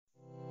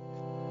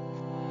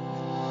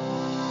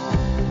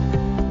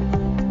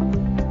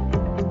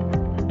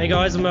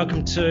guys, and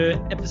welcome to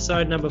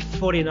episode number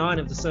 49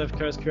 of the Surf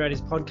Coast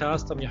Creators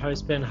Podcast. I'm your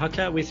host, Ben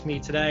Hucker. With me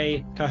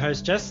today,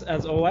 co-host Jess,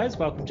 as always.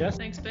 Welcome, Jess.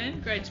 Thanks,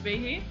 Ben. Great to be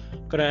here.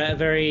 Got a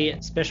very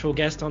special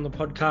guest on the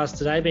podcast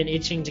today. Been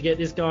itching to get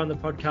this guy on the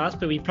podcast,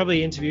 but we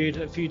probably interviewed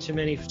a few too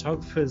many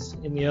photographers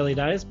in the early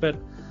days. But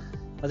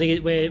I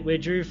think we're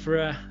due for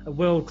a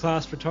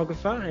world-class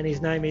photographer, and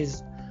his name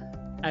is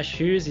Ash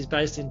Hughes. He's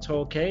based in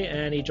Torquay,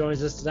 and he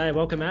joins us today.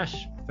 Welcome,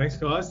 Ash. Thanks,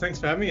 guys. Thanks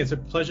for having me. It's a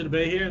pleasure to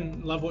be here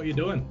and love what you're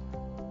doing.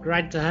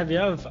 Great to have you.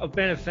 I've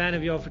been a fan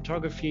of your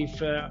photography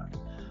for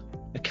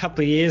a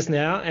couple of years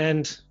now,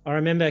 and I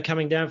remember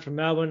coming down from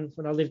Melbourne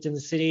when I lived in the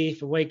city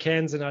for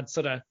weekends, and I'd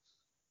sort of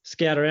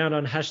scout around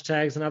on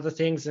hashtags and other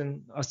things,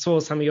 and I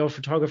saw some of your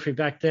photography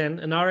back then,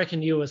 and I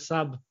reckon you were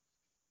sub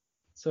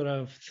sort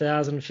of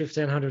 1,000,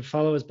 1,500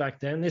 followers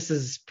back then. This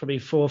is probably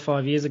 4 or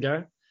 5 years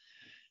ago,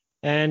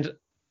 and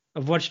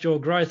I've watched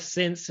your growth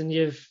since, and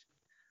you've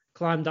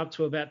climbed up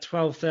to about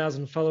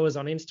 12,000 followers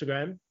on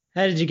Instagram.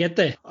 How did you get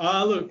there?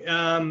 A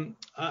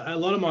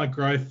lot of my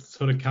growth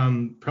sort of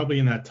come probably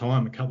in that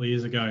time, a couple of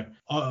years ago.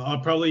 I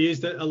probably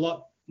used it a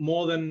lot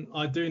more than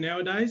I do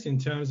nowadays in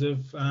terms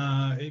of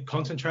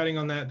concentrating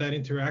on that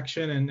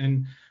interaction,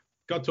 and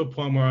got to a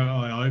point where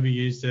I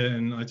overused it,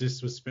 and I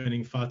just was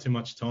spending far too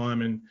much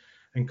time and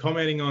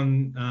commenting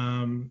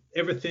on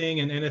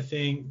everything and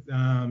anything,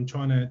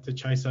 trying to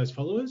chase those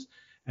followers.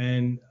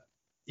 And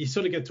you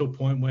sort of get to a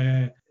point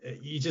where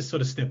you just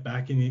sort of step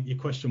back and you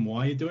question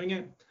why you're doing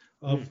it.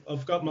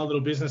 I've got my little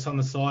business on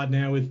the side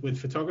now with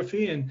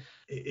photography, and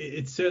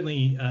it's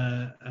certainly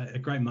a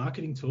great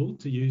marketing tool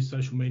to use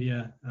social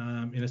media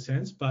in a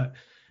sense, but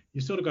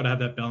you sort of got to have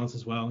that balance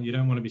as well. You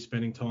don't want to be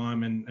spending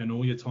time and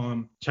all your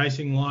time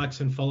chasing likes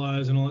and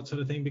follows and all that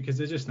sort of thing, because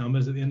they're just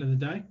numbers at the end of the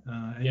day.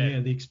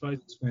 The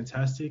exposure is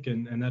fantastic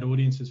and that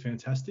audience is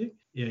fantastic.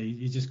 Yeah,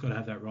 you just got to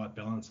have that right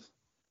balance.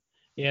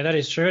 Yeah, that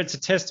is true. It's a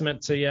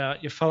testament to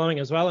your following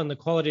as well, and the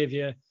quality of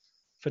your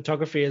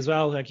photography as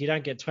well. Like, you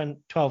don't get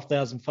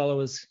 12,000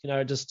 followers,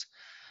 just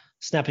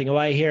snapping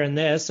away here and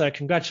there. So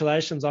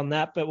congratulations on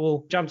that. But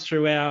we'll jump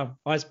through our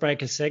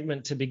icebreaker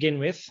segment to begin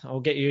with.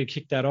 I'll get you to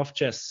kick that off,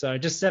 Jess. So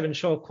just 7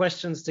 short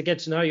questions to get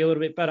to know you a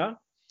little bit better.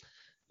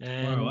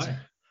 And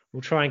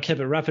we'll try and keep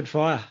it rapid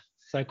fire.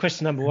 So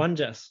question number 1,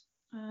 Jess.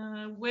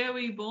 Where were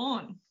you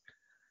born?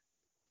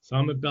 So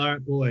I'm a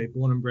Ballarat boy,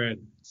 born and bred.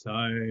 So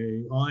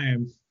I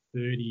am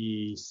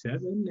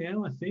 37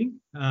 now, I think.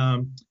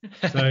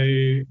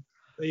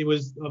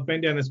 I've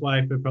been down this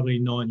way for probably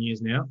 9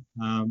 years now.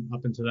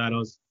 Up until that,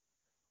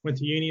 went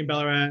to uni in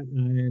Ballarat,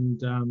 and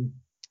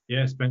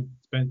spent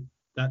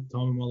that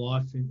time of my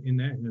life in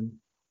there,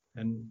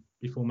 and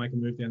before making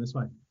a move down this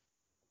way.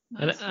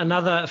 Nice. And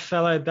another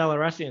fellow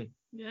Ballaratian.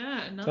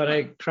 Yeah,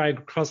 So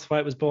Craig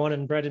Crossthwaite was born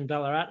and bred in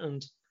Ballarat,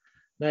 and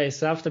there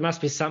yourself. There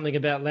must be something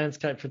about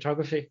landscape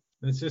photography.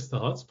 It's just the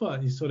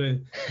hotspot.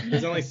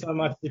 There's only so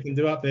much you can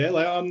do up there.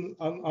 Like,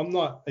 I'm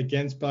not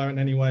against Ballarat in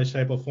any way,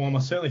 shape or form. I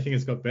certainly think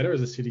it's got better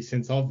as a city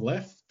since I've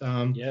left.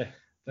 They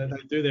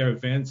do their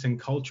events and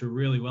culture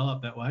really well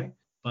up that way.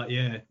 But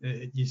yeah,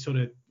 you sort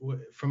of,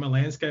 from a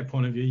landscape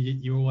point of view,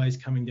 you're always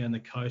coming down the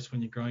coast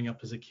when you're growing up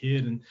as a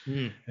kid,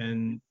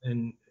 and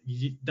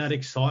that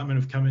excitement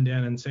of coming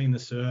down and seeing the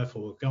surf,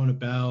 or going to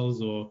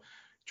Bells, or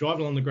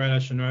driving along the Great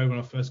Ocean Road when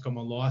I first got my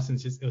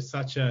license. It was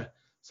such a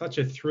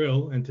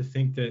thrill, and to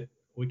think that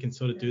we can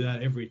sort of do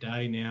that every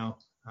day now,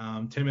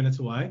 10 minutes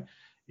away,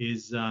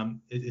 is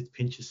it's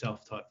pinch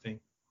yourself type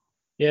thing.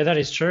 Yeah, that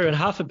is true. And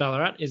half of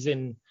Ballarat is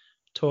in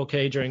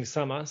Torquay during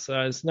summer, so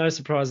there's no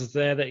surprises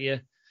there that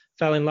you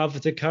fell in love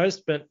with the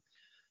coast. But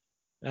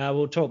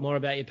we'll talk more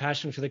about your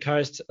passion for the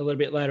coast a little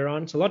bit later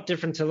on. It's a lot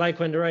different to Lake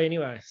Wendouree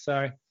anyway.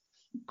 So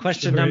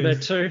question number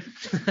 2,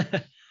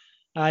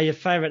 your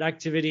favourite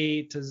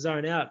activity to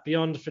zone out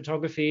beyond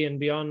photography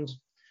and beyond?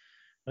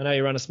 I know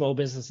you run a small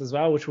business as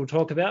well, which we'll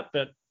talk about,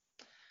 but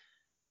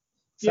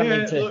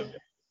look,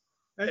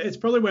 it's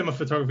probably where my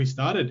photography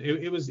started.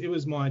 It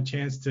was my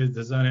chance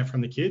to zone out from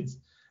the kids,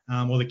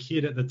 or the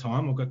kid at the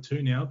time. I've got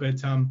 2 now,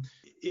 but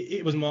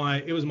it was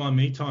my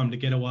me time to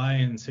get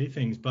away and see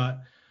things.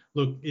 But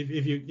look,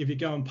 if you're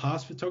going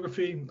past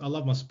photography, I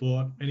love my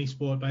sport, any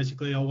sport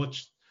basically. I'll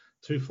watch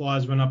 2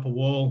 flies run up a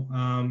wall,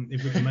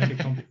 if we can make a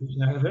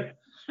competition out of it.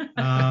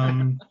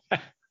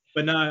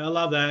 But no, I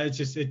love that. It's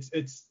just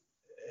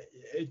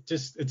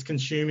it's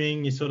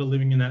consuming. You're sort of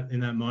living in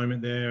that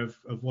moment there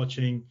of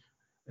watching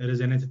it as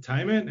an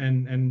entertainment,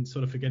 and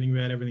sort of forgetting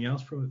about everything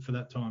else for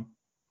that time.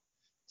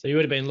 So you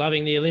would have been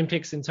loving the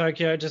Olympics in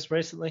Tokyo just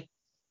recently?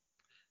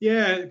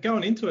 Yeah,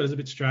 going into it is a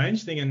bit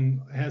strange,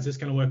 thinking how's this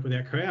going to work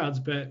without crowds,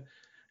 but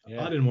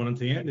I didn't want it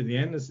to end. At the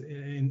end,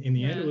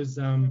 it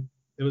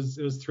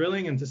was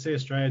thrilling, and to see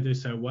Australia do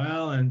so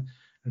well, and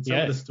some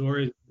of the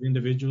stories of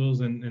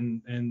individuals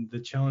and the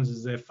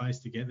challenges they've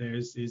faced to get there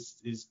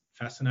is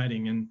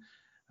fascinating. And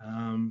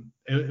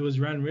it was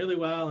run really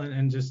well,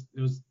 and just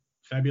it was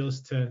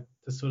fabulous to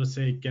sort of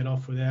see it get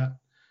off without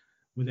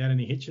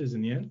any hitches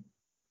in the end.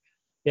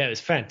 Yeah, it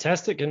was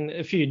fantastic, and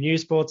a few new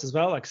sports as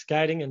well, like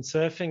skating and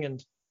surfing,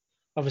 and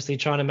obviously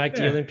trying to make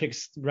the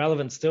Olympics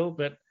relevant still.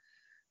 But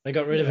They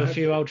got rid of Yeah, a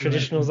few old hopefully.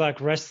 traditionals like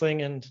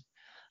wrestling and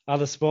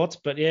other sports.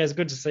 But yeah, it's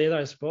good to see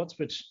those sports,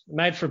 which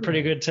made for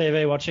pretty good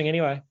TV watching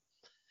anyway.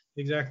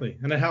 Exactly.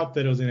 And it helped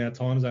that it was in our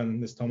time zone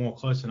this time, or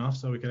close enough,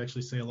 so we could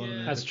actually see a lot of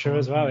Yeah. That's the true time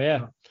as well, and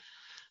yeah.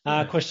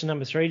 stuff. Question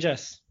number 3,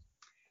 Jess.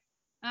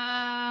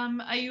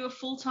 Are you a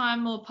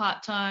full-time or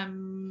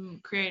part-time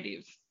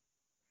creative?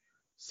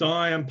 So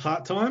I am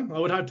part-time. I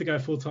would hope to go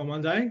full-time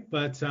one day,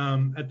 but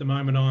at the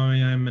moment I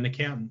am an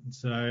accountant.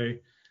 So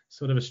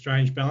sort of a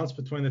strange balance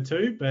between the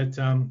two, but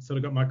sort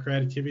of got my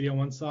creativity on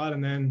one side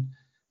and then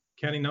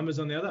counting numbers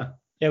on the other.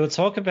 Yeah, we'll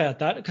talk about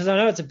that because I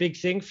know it's a big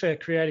thing for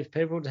creative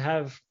people to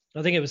have.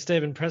 I think it was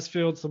Stephen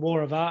Pressfield's The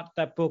War of Art,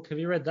 that book. Have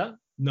you read that?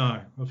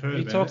 No, I've heard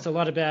He about talks it. a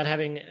lot about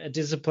having a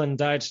disciplined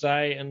day to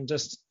day and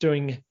just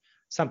doing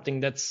something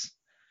that's,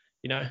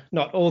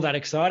 not all that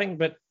exciting,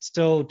 but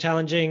still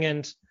challenging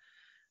and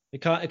a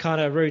kind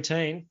of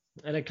routine.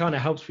 And it kind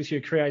of helps with your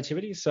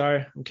creativity. So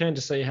I'm keen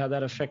to see how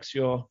that affects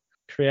your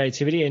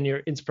creativity and your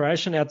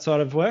inspiration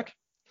outside of work.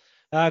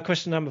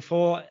 Question number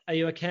 4, are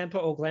you a camper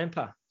or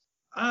glamper?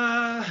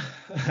 Uh,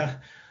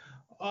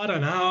 I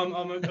don't know.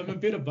 I'm a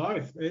bit of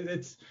both.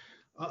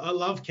 I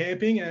love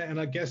camping, and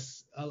I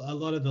guess a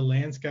lot of the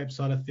landscape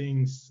side of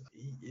things,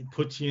 it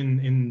puts you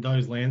in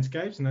those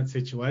landscapes in that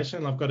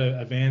situation. I've got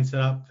a van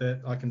set up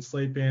that I can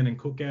sleep in and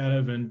cook out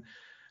of and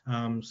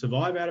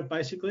survive out of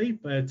basically.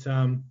 But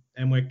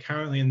and we're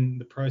currently in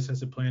the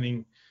process of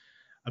planning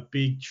a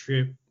big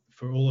trip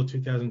for all of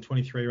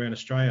 2023 around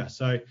Australia.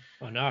 So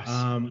Oh, nice.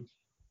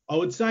 I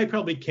would say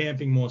probably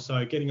camping more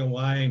so. Getting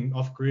away and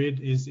off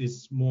grid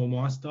is more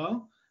my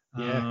style.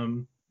 Yeah.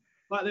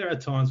 But there are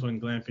times when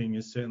glamping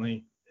is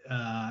certainly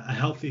a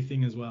healthy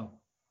thing as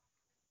well.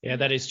 Yeah,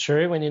 that is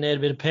true when you need a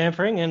bit of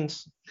pampering. And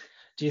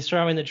do you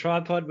throw in the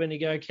tripod when you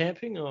go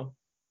camping or?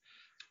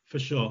 For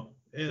sure.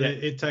 Yeah.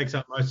 It takes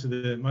up most of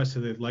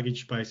the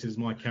luggage space is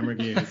my camera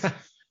gear. It's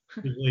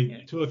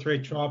usually 2 or 3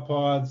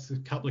 tripods, a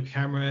couple of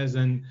cameras,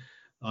 and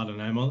I don't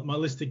know. My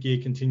list of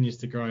gear continues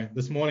to grow.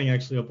 This morning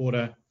actually I bought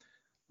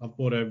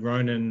a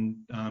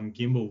Ronin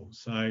gimbal.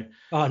 So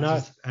Oh,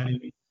 nice. just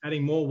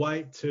adding more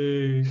weight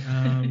to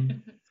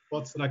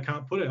spots that I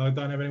can't put it. I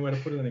don't have anywhere to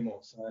put it anymore.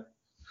 So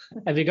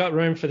Have you got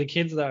room for the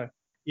kids though?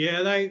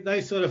 yeah,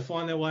 they sort of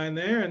find their way in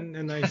there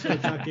and they sort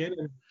of tuck in.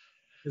 And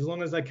as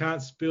long as they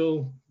can't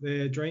spill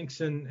their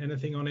drinks and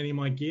anything on any of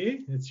my gear,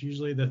 it's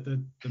usually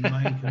the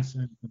main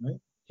concern for me.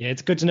 Yeah,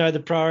 it's good to know the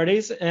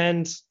priorities.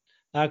 And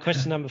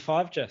question number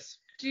 5, Jess.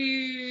 Do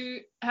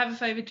you have a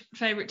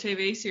favorite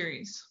TV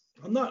series?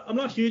 I'm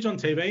not huge on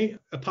TV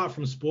apart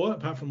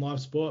from live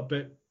sport,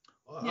 but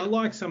I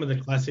like some of the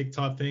classic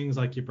type things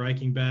like your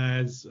Breaking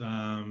Bads.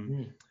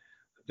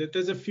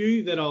 There's a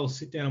few that I'll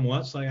sit down and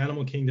watch, like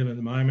Animal Kingdom at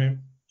the moment.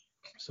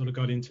 Sort of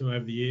got into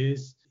over the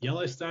years.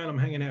 Yellowstone, I'm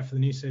hanging out for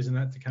the new season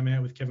of that to come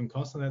out with Kevin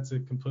Costner. That's a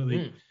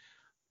completely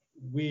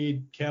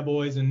weird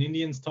cowboys and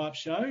Indians type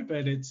show,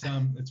 but it's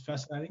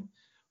fascinating.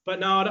 But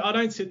no, I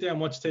don't sit down and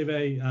watch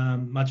TV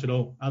much at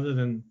all, other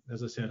than,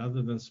 as I said,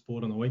 other than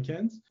sport on the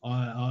weekends.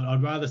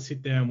 I'd rather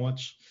sit there and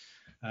watch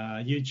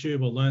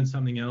YouTube or learn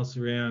something else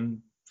around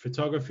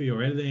photography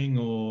or editing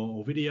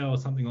or video or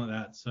something like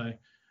that. So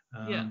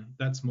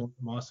that's more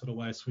my sort of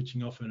way of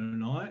switching off at a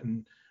night,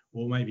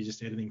 or maybe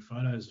just editing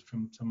photos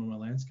from some of my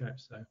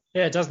landscapes. So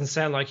yeah, it doesn't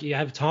sound like you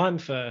have time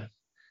for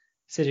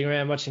sitting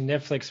around watching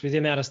Netflix with the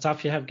amount of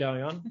stuff you have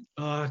going on.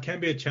 It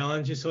can be a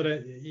challenge.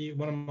 You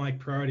want to make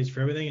priorities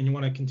for everything, and you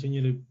want to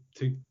continue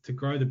to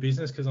grow the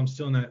business, because I'm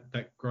still in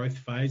that growth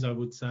phase, I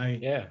would say.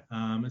 Yeah.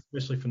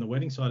 Especially from the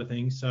wedding side of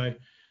things. So,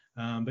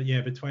 but yeah,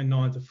 between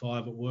 9 to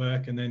 5 at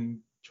work, and then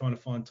trying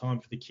to find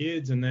time for the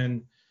kids, and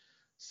then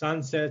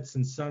sunsets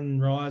and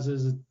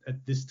sunrises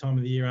at this time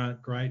of the year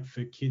aren't great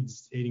for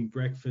kids eating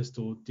breakfast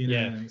or dinner.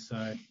 Yeah. And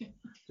so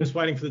just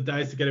waiting for the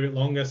days to get a bit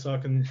longer so I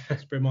can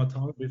spread my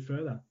time a bit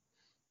further.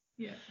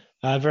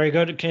 Yeah. Very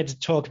good. Keen to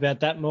talk about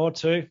that more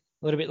too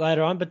a little bit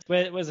later on. But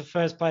where's the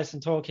first place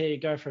in Torquay you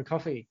go for a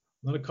coffee?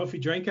 Not a coffee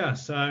drinker.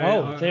 So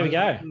there we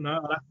go. No,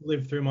 I have to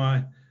live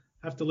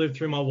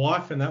through my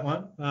wife in that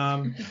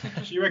one.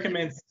 She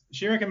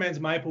recommends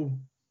Maple,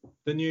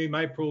 the new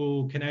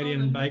Maple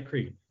Canadian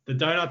Bakery. The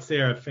donuts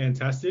there are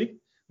fantastic.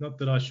 Not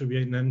that I should be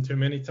eating them too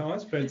many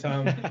times, but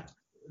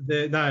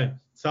no.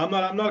 So I'm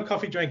not a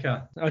coffee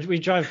drinker. We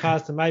drove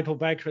past the Maple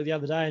Bakery the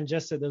other day and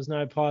Jess said there was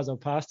no pies or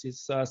pasties.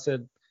 So I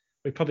said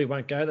we probably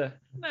won't go there.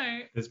 No.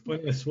 There's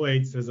plenty of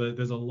sweets. There's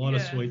a lot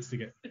of sweets to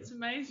get. It's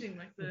amazing.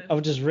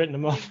 I've just written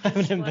them off. I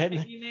haven't been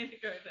there. You need to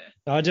go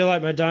there. I do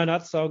like my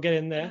donuts, so I'll get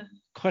in there.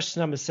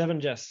 Question number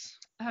 7, Jess.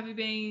 Have you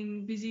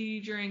been busy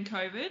during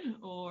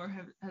COVID, or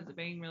has it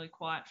been really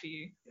quiet for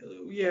you?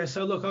 Yeah,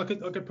 so look, I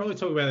could probably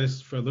talk about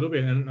this for a little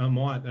bit, and I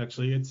might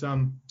actually. It's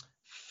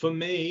for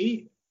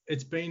me,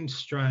 it's been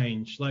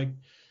strange. Like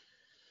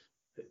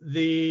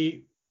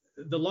the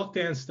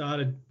lockdown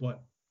started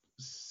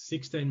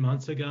 16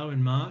 months ago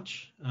in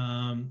March,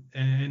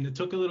 and it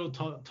took a little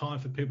time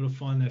for people to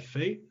find their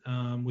feet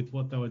with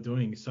what they were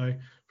doing. So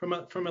from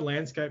a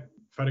landscape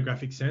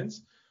photographic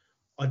sense,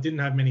 I didn't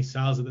have many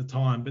sales at the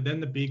time, but then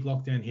the big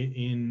lockdown hit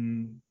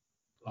in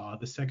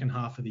the second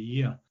half of the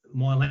year,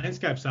 my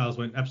landscape sales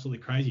went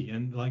absolutely crazy,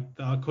 and like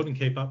I couldn't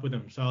keep up with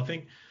them. So I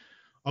think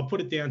I'll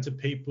put it down to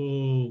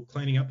people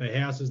cleaning up their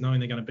houses, knowing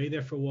they're going to be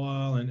there for a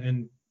while,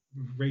 and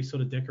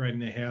sort of decorating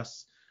their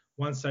house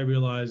once they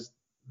realised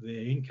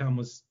their income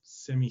was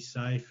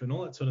semi-safe and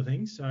all that sort of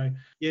thing. So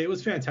yeah, it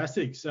was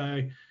fantastic.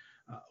 So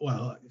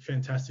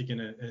fantastic in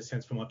a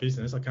sense for my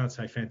business. I can't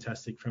say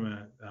fantastic from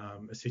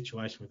a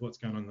situation with what's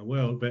going on in the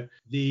world, but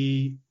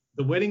the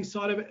wedding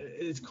side of it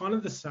is kind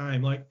of the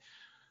same. Like,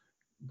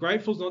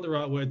 grateful's not the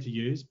right word to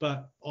use,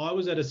 but I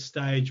was at a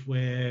stage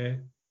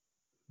where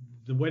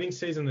the wedding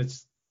season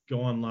that's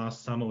gone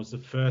last summer was the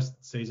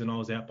first season I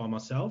was out by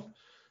myself.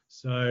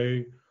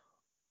 So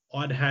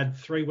I'd had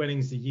 3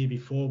 weddings the year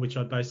before, which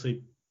I'd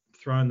basically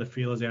thrown the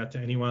feelers out to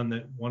anyone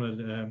that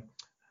wanted a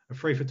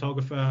free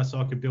photographer so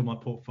I could build my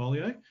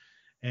portfolio.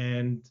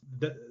 And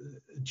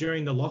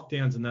during the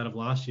lockdowns and that of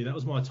last year, that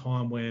was my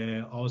time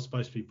where I was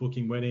supposed to be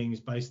booking weddings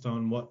based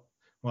on what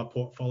my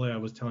portfolio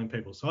was telling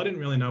people. So I didn't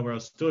really know where I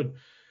stood.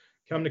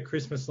 Come to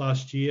Christmas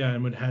last year,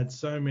 and we'd had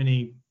so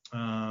many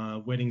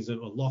weddings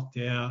that were locked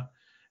out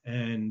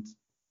and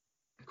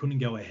couldn't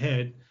go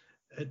ahead.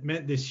 It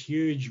meant this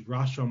huge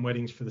rush on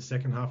weddings for the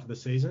second half of the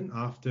season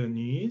after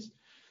New Year's.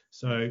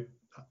 So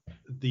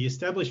the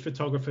established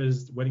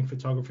photographers, wedding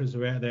photographers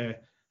who are out there,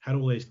 had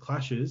all these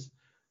clashes.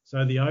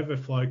 So the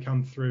overflow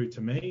come through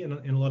to me in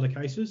a lot of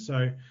cases. So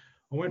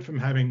I went from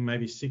having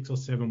maybe 6 or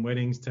 7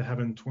 weddings to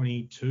having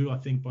 22, I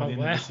think, by the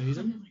end of the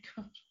season. Oh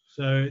my gosh.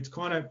 So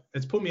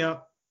it's put me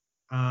up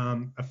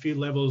a few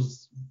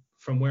levels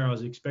from where I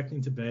was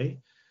expecting to be.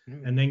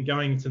 And then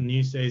going into the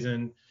new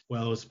season,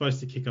 well, it was supposed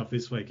to kick off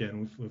this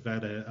weekend. We've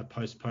had a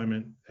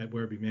postponement at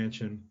Werribee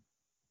Mansion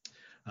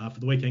for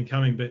the weekend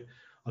coming, but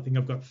I think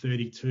I've got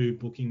 32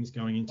 bookings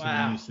going into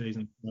the new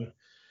season. So,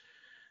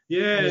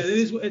 yeah,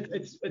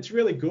 it's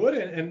really good,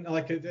 and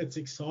like it's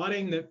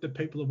exciting that the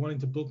people are wanting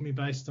to book me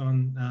based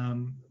on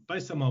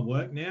my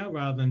work now,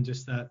 rather than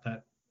just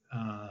that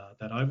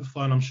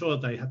overflow. And I'm sure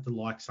they have to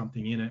like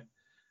something in it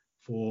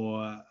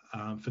for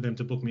them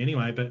to book me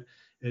anyway. But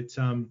it's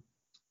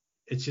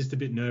just a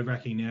bit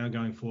nerve-wracking now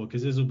going forward,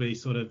 because this will be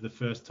sort of the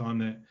first time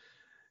that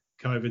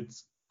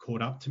COVID's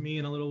caught up to me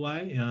in a little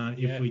way,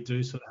 if we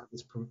do sort of have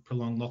this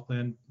prolonged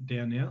lockdown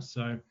down now.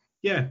 So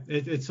yeah,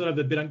 it's sort of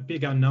a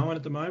big unknown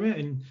at the moment,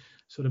 and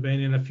sort of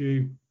been in a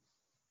few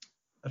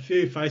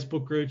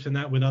Facebook groups and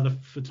that with other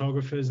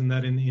photographers and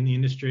that in the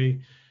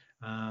industry.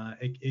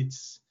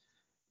 It's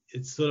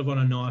sort of on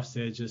a knife's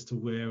edge as to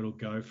where it'll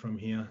go from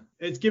here.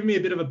 It's given me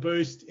a bit of a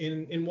boost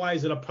in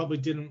ways that I probably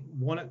didn't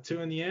want it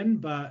to in the end,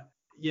 but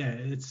yeah,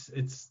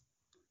 it's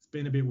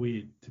been a bit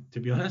weird to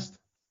be honest.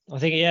 I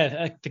think,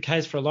 the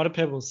case for a lot of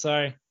people.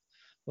 So,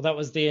 well, that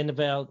was the end of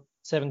our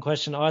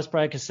 7-question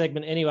icebreaker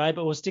segment anyway,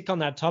 but we'll stick on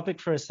that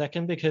topic for a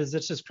second, because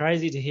it's just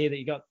crazy to hear that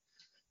you got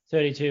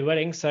 32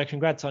 weddings. So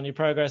congrats on your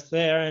progress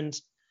there. And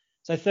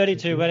so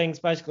 32 weddings,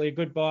 basically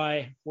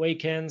goodbye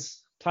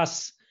weekends,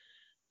 plus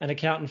an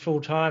accountant full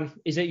time.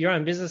 Is it your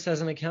own business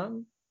as an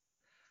accountant?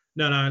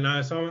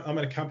 No. So I'm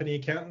a company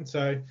accountant.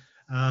 So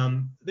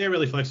they're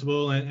really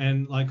flexible,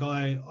 and like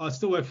I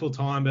still work full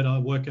time, but I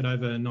work it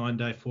over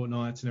 9-day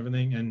fortnights and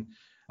everything. And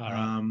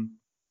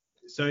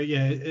so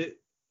yeah,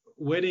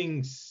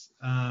 wedding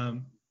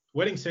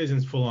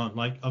season's full on.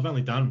 Like, I've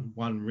only done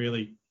one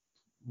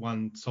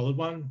solid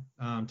one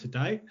to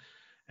date,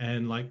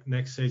 and like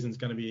next season's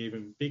going to be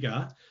even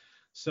bigger.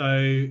 So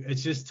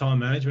it's just time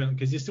management,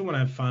 because you still want to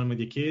have fun with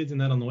your kids and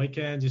that on the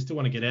weekends. You still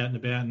want to get out and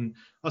about, and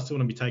I still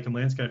want to be taking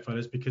landscape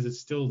photos, because it's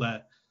still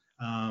that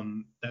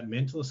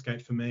mental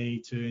escape for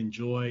me to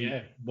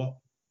enjoy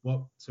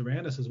what's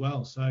around us as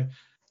well. So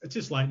it's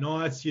just late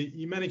nights.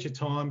 You manage your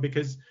time,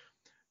 because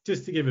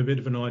just to give a bit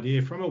of an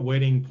idea, from a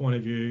wedding point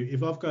of view,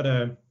 if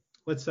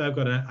let's say I've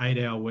got an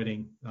 8-hour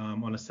wedding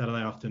on a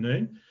Saturday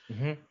afternoon,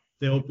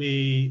 there'll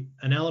be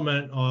an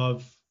element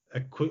of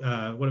a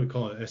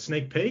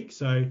sneak peek.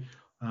 So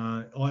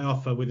I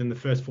offer within the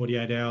first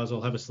 48 hours,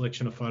 I'll have a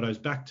selection of photos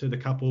back to the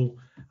couple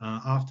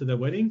after their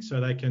wedding,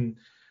 so they can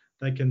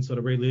sort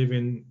of relive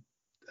in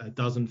a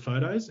dozen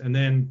photos, and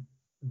then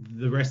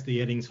the rest of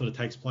the editing sort of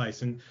takes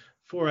place. And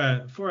for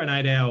an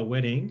 8-hour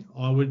wedding,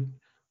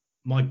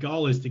 my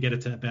goal is to get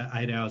it to about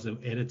 8 hours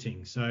of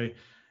editing. So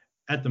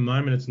at the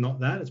moment, it's not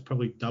that. It's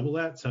probably double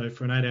that. So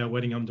for an 8-hour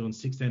wedding, I'm doing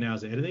 16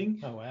 hours of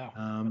editing. Oh,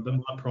 wow. But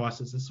my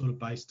prices are sort of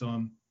based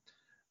on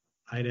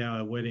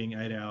 8-hour wedding,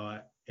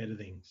 8-hour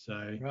editing.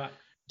 So right.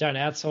 Don't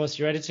outsource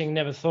your editing.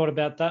 Never thought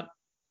about that.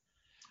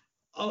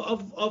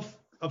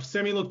 I've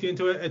semi-looked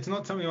into it. It's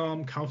not something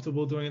I'm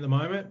comfortable doing at the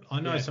moment. I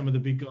know some of the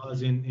big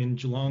guys in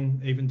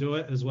Geelong even do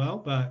it as well,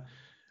 but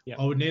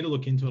I would need to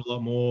look into it a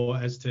lot more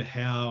as to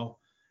how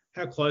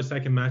close they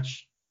can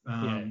match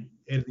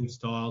editing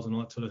styles and all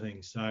that sort of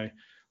thing. So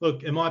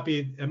look, it might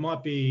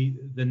be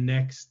the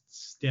next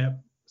step.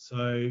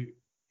 So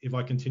if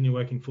I continue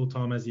working full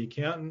time as the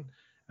accountant,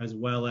 as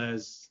well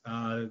as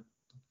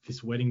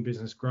this wedding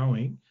business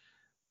growing,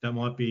 that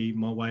might be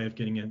my way of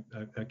getting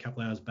a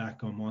couple hours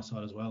back on my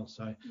side as well.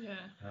 So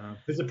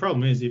because the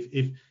problem is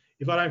if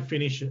I don't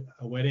finish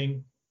a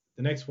wedding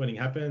the next wedding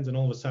happens, and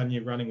all of a sudden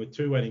you're running with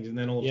 2 weddings, and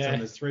then all of a sudden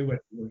there's 3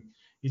 weddings. And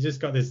you just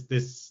got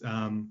this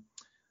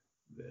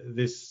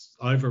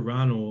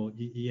overrun, or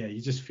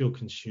you just feel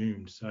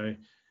consumed. So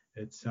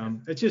it's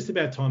just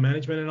about time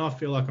management, and I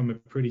feel like I'm a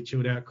pretty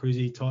chilled out,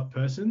 cruisy type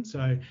person.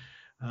 So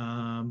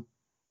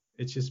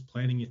it's just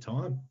planning your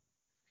time.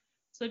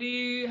 So do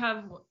you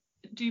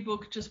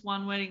book just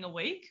one wedding a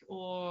week,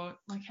 or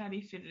like how do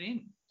you fit it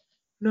in?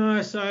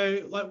 No,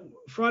 so like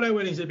Friday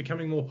weddings are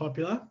becoming more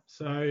popular.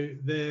 So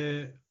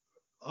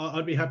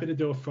I'd be happy to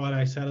do a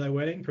Friday, Saturday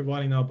wedding,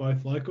 providing they're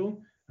both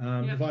local.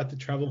 If I had to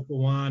travel for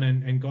one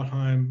and got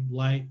home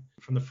late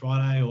from the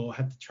Friday, or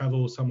had to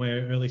travel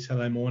somewhere early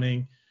Saturday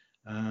morning,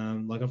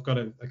 like I've got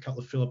a couple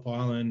of Phillip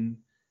Island,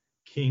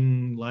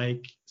 King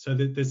Lake, so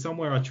there's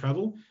somewhere I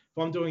travel.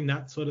 If I'm doing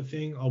that sort of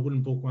thing, I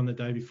wouldn't book one the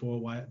day before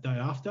or day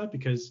after,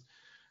 because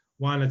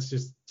one, it's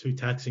just too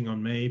taxing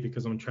on me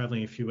because I'm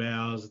traveling a few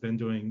hours, then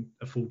doing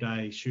a full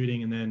day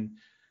shooting, and then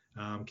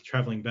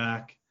traveling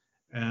back.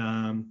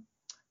 And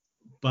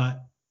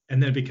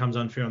then it becomes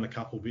unfair on the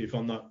couple if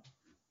I'm not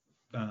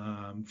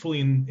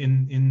fully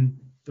in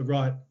the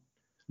right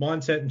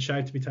mindset and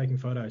shape to be taking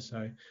photos.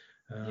 So,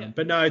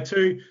 but no,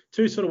 two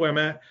sort of where I'm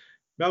at.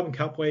 Melbourne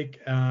Cup Week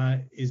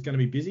is going to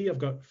be busy. I've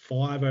got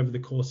 5 over the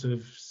course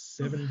of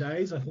 7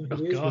 days, I think it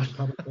is, with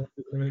public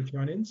holidays and everything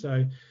thrown in.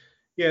 So,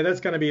 yeah,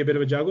 that's going to be a bit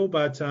of a juggle.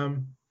 But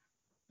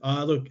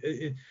look,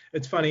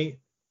 it's funny.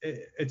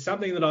 It's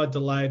something that I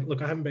delayed.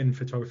 Look, I haven't been in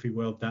photography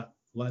world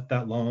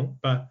that long,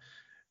 but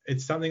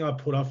it's something I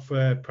put off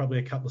for probably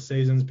a couple of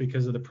seasons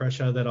because of the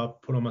pressure that I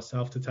put on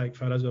myself to take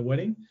photos of a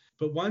wedding.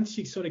 But once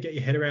you sort of get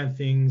your head around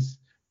things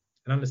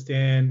and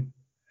understand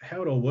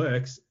how it all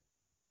works,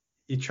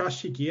 you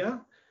trust your gear.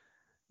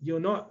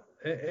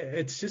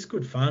 It's just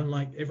good fun.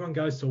 Like, everyone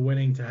goes to a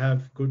wedding to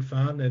have good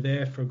fun. They're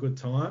there for a good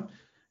time.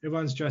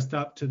 Everyone's dressed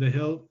up to the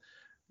hilt.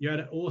 You're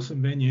at an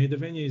awesome venue. The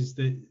venues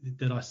that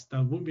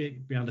I wouldn't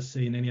be able to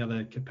see in any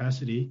other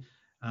capacity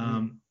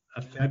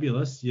are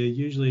fabulous. You're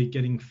usually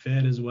getting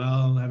fed as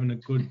well, having a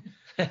good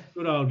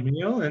old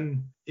meal,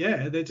 and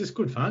yeah, they're just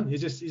good fun. You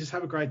just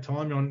have a great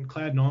time. You're on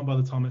cloud 9 by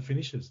the time it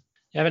finishes.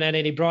 You haven't had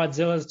any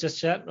bridezillas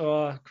just yet,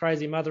 or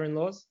crazy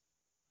mother-in-laws?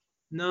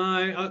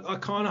 No, I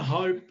kind of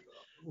hope,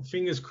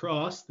 fingers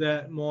crossed,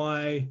 that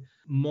my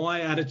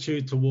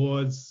attitude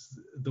towards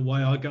the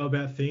way I go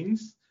about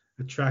things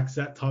attracts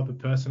that type of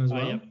person as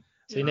well. Yep.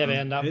 So you never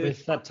end up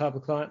with that type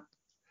of client?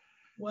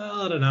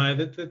 Well, I don't know.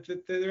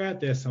 They're out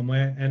there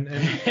somewhere, and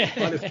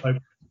I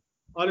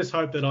just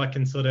hope that I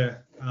can sort of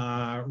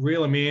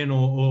reel them in,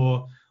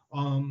 or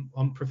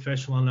I'm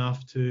professional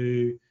enough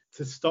to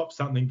stop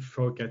something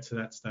before it gets to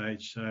that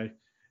stage. So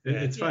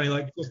it's funny,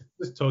 like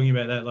just talking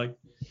about that, like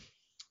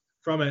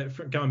from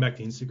going back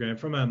to Instagram,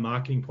 from a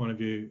marketing point of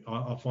view,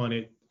 I find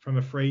it, from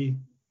a free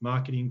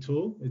marketing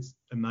tool, it's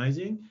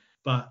amazing.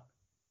 But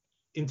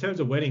in terms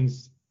of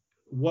weddings,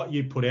 what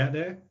you put out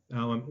there,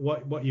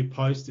 what you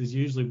post is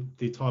usually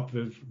the type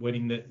of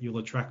wedding that you'll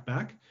attract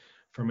back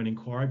from an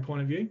inquiry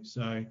point of view.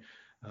 So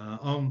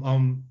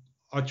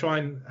I try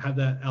and have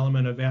that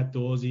element of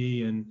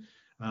outdoorsy and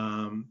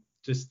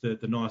just the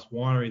nice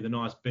winery, the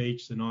nice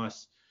beach, the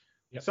nice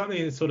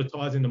something that sort of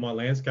ties into my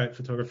landscape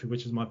photography,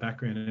 which is my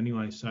background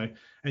anyway. So,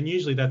 and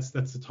usually that's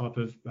the type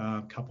of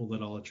couple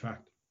that I'll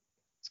attract.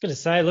 I was going to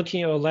say,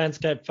 looking at your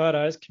landscape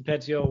photos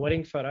compared to your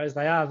wedding photos,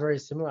 they are very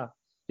similar.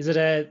 Is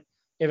it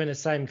even the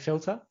same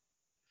filter?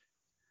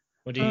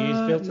 Or do you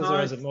use filters,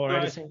 or is it more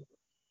editing?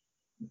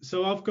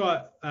 So I've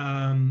got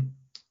my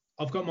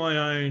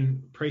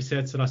own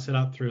presets that I set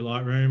up through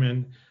Lightroom,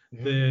 and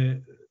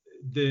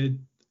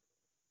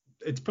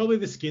it's probably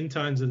the skin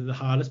tones that are the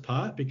hardest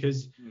part,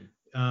 because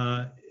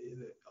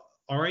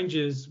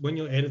oranges, when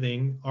you're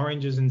editing,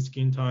 oranges and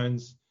skin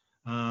tones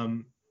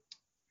can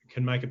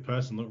make a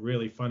person look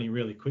really funny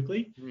really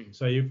quickly.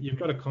 So you've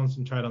got to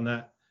concentrate on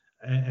that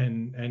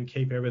and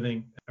keep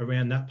everything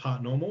around that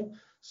part normal.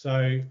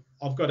 So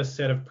I've got a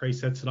set of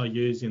presets that I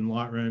use in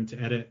Lightroom to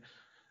edit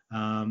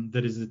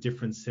that is a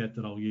different set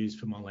that I'll use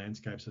for my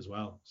landscapes as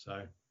well. So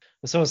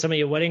I saw some of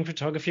your wedding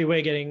photography.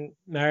 We're getting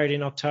married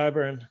in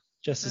October, and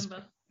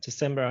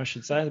December, I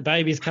should say. The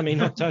baby's coming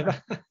in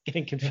October.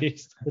 Getting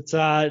confused. It's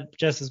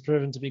Jess has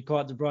proven to be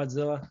quite the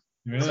bridezilla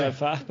so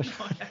far.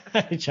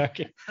 But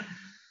joking.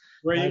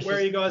 Where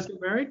are you guys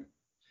getting married?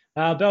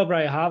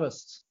 Bellbrae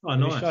Harvest. Oh,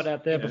 nice. Have you shot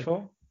out there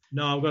before?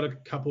 No, I've got a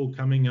couple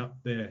coming up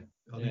there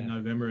in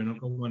November, and I've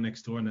got one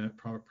next door in a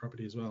private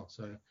property as well.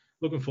 So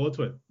looking forward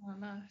to it. Oh,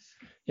 nice.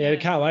 Yeah, we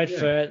can't wait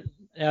for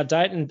our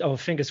date, and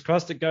fingers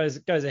crossed it goes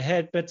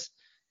ahead. But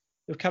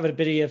we've covered a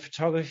bit of your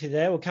photography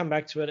there. We'll come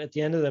back to it at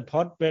the end of the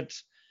pod. But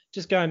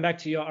just going back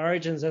to your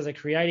origins as a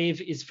creative,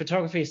 is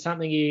photography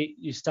something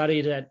you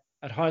studied at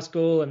high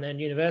school and then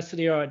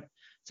university, or it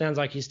sounds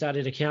like you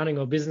studied accounting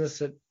or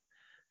business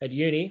at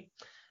uni?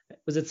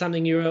 Was it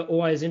something you were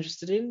always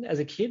interested in as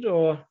a kid,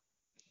 or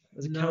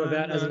has it come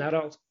about as an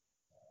adult?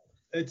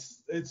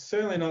 It's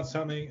certainly not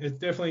something. It's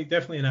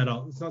definitely an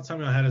adult. It's not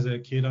something I had as a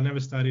kid. I never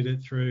studied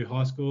it through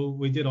high school.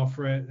 We did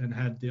offer it and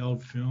had the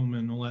old film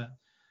and all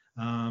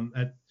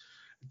that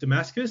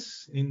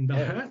Damascus in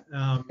Ballarat,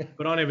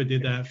 but I never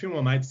did that. A few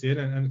of my mates did,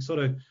 and sort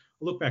of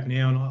look back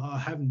now,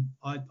 and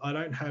I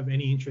don't have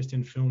any interest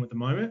in film at the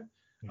moment,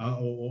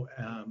 or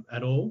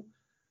at all,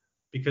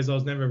 because I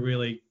was never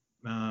really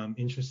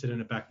interested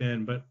in it back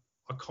then. But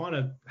I kind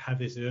of have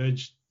this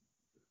urge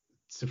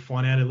to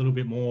find out a little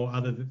bit more,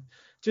 other than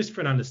just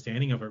for an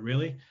understanding of it,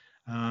 really.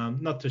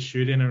 Not to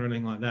shoot in or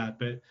anything like that,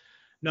 but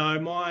no,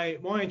 my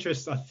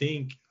interest, I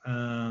think,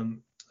 I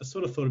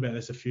sort of thought about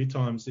this a few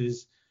times,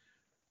 is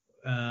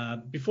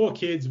before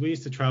kids, we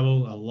used to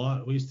travel a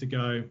lot. We used to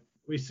go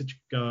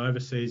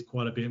overseas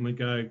quite a bit, and we'd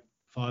go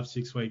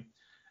 5-6 week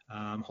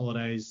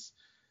holidays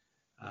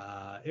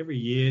every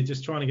year,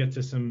 just trying to get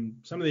to some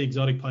of the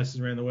exotic places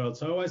around the world.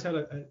 So I always had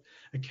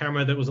a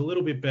camera that was a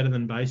little bit better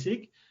than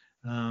basic.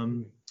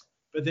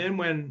 But then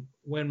when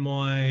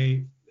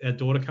our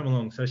daughter came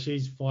along, so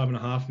she's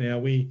 5.5 now,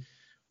 we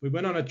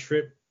went on a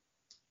trip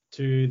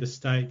to the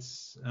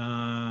States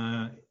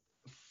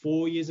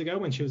 4 years ago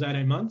when she was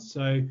 18 months.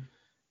 So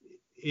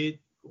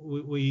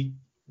we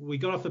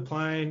got off the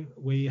plane,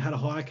 we had a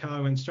hire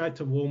car, went straight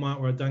to Walmart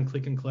where I'd done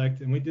click and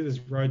collect, and we did this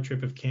road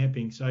trip of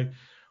camping. So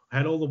I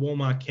had all the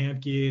Walmart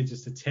camp gear,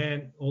 just a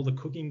tent, all the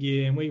cooking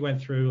gear, and we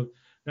went through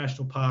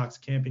national parks,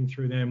 camping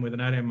through them with an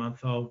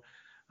 18-month-old.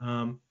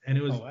 And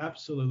it was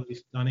absolutely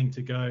stunning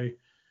to go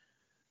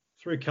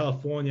through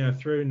California,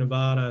 through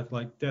Nevada,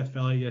 like Death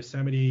Valley,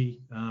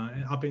 Yosemite,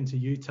 up into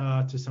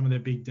Utah to some of their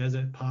big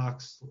desert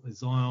parks,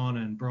 Zion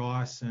and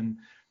Bryce and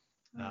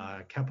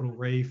Capitol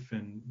Reef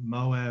and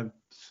Moab.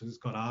 So it's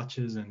got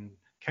Arches and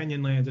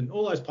Canyonlands and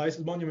all those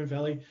places, Monument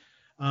Valley.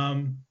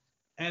 And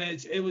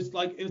it was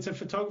a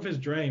photographer's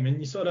dream.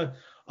 And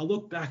I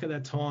look back at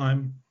that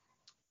time,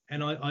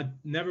 and I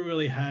never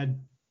really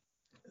had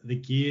the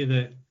gear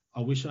that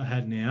I wish I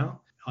had now.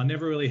 I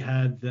never really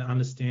had the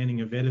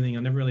understanding of editing.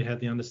 I never really had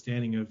the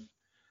understanding of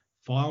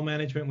file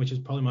management, which is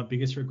probably my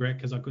biggest regret,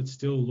 because I could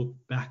still look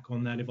back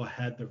on that if I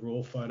had the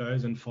raw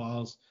photos and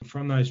files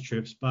from those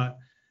trips. But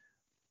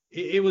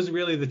it was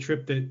really the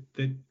trip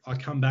that I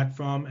come back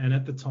from. And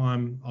at the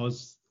time, I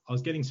was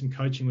getting some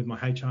coaching with my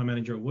HR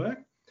manager at work,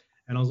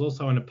 and I was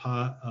also in a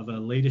part of a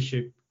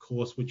leadership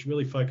course which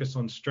really focused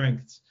on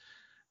strengths.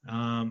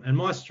 And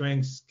my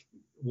strengths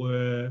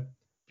were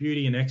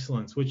beauty and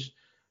excellence, which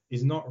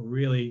is not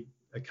really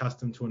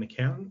accustomed to an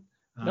accountant.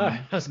 No,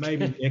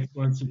 maybe the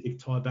excellence you could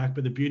tie back,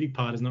 but the beauty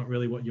part is not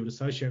really what you would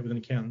associate with an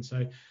accountant.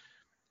 So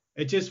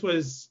it just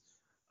was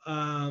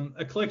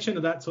a collection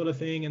of that sort of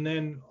thing. And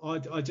then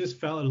I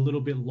just felt a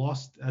little bit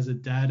lost as a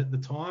dad at the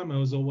time.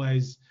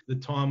 The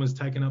time was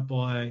taken up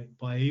by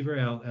Eva,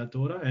 our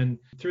daughter. And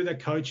through that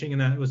coaching and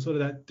that, it was sort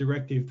of that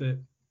directive that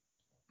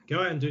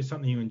go out and do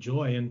something you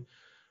enjoy. And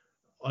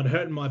I'd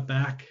hurt my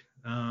back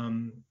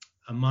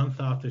a month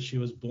after she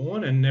was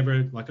born, and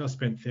I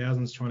spent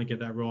thousands trying to get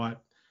that right.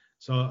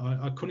 So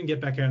I couldn't get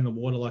back out in the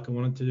water like I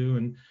wanted to do,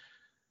 and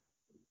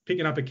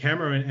picking up a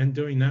camera and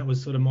doing that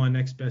was sort of my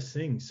next best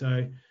thing.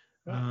 So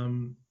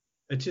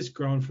it's just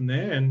grown from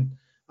there. And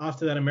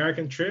after that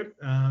American trip,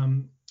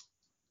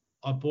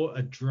 I bought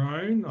a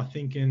drone. I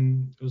think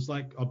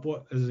I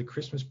bought as a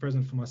Christmas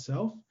present for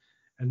myself,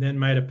 and then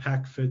made a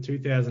pack for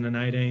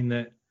 2018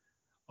 that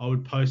I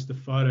would post the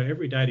photo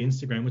every day to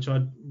Instagram, which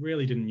I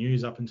really didn't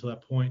use up until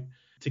that point,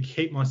 to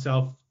keep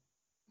myself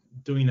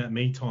doing that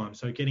me time.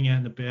 So getting out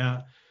and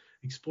about,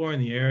 exploring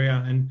the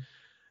area, and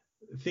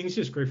things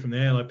just grew from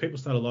there. Like people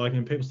started liking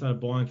them, people started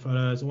buying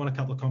photos. I won a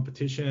couple of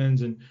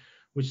competitions, and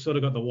which sort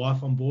of got the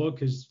wife on board,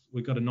 because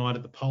we got a night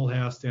at the Pole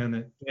House down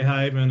at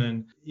Fairhaven.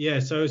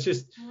 And so it's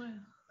just,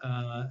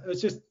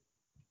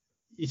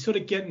 you're sort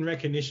of getting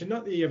recognition.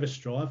 Not that you ever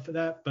strive for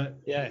that,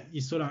 but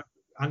you sort of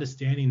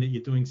understanding that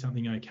you're doing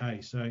something okay.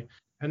 So,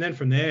 and then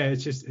from there,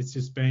 it's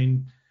just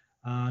been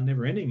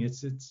never ending.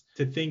 It's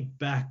to think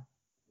back,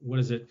 what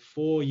is it,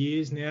 4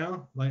 years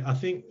now? Like, I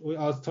think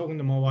I was talking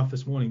to my wife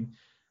this morning,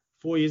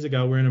 4 years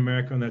ago, we're in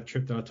America on that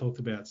trip that I talked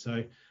about.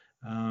 So,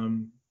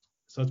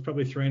 so it's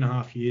probably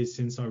 3.5 years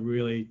since I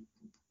really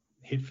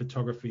hit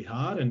photography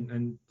hard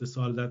and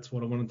decided that's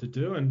what I wanted to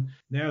do. And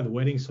now the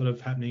wedding's sort of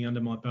happening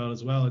under my belt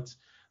as well. It's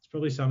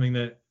probably something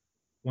that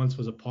once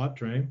was a pipe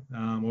dream,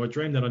 or a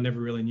dream that I never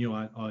really knew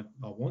I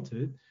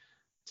wanted,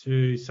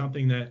 to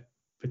something that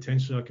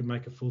potentially I could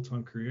make a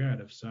full-time career out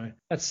of. So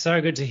that's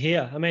so good to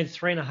hear. I mean,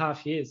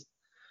 3.5 years.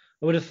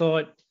 I would have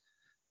thought,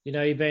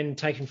 you've been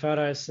taking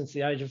photos since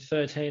the age of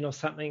 13 or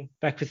something,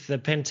 back with the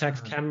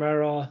Pentax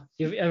camera, or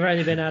you've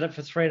only been at it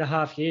for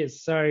 3.5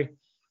 years. So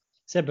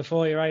said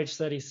before, you're age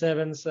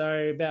 37,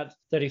 so about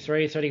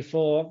 33,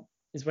 34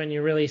 is when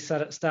you really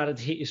started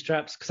to hit your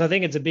straps. Because I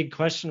think it's a big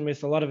question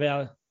with a lot of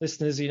our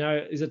listeners,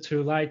 is it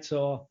too late,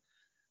 or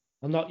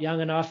I'm not young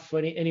enough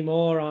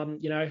anymore,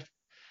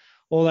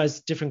 all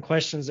those different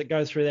questions that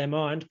go through their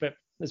mind. But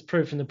there's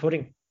proof in the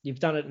pudding.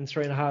 You've done it in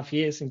 3.5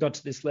 years and got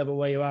to this level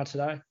where you are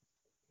today.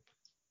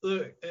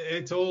 Look,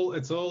 it's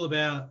all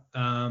about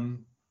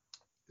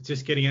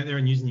just getting out there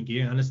and using your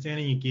gear,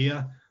 understanding your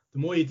gear. The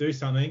more you do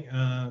something,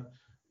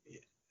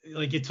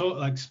 like you talk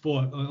like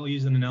sport, I'll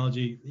use an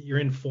analogy. You're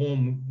in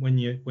form when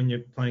you're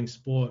playing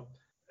sport.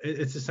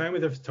 it's the same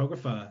with a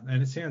photographer,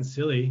 and it sounds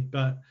silly,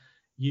 but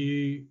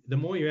the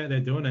more you're out there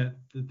doing it,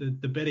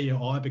 the better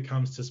your eye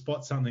becomes to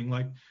spot something.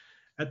 Like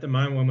at the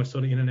moment when we're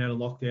sort of in and out of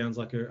lockdowns,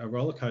 like a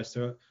roller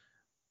coaster,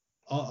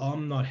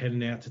 I'm not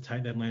heading out to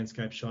take them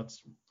landscape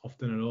shots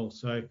often at all.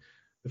 So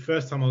the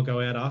first time I'll go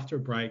out after a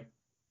break,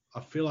 I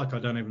feel like I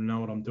don't even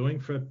know what I'm doing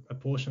for a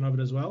portion of it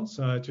as well.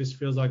 So it just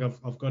feels like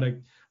I've got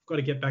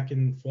to get back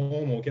in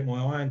form, or get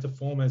my eye into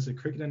form, as a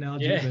cricket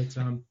analogy. Yeah.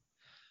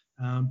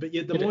 But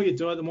the more you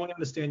do it, the more you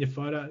understand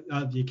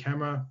your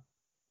camera,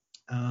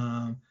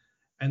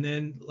 and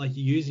then like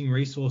using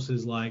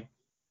resources like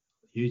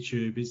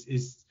YouTube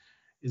is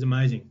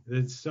amazing.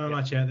 There's so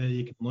much out there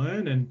you can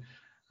learn, and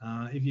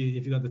if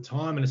you've got the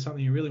time and it's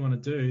something you really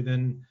want to do,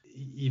 then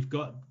you've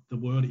got the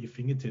world at your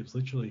fingertips,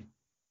 literally.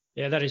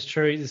 Yeah, that is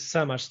true. There's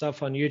so much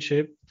stuff on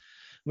YouTube.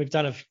 We've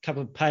done a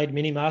couple of paid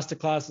mini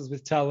masterclasses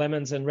with Tal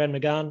Lemons and Ren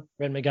McGann.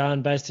 Ren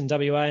McGann based in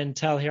WA, and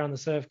Tal here on the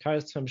Surf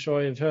Coast, I'm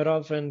sure you've heard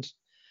of. And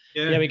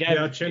we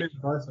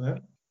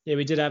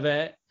did have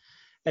an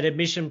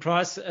admission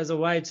price as a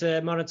way to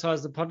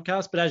monetize the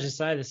podcast. But as you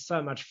say, there's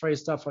so much free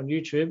stuff on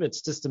YouTube.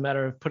 It's just a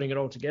matter of putting it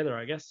all together,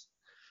 I guess.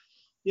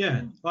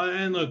 Yeah,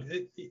 and look,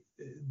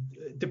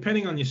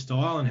 depending on your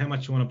style and how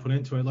much you want to put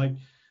into it, like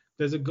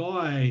there's a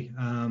guy,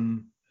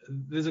 and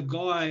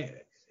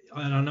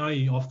I know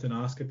you often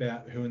ask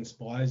about who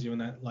inspires you and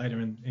that later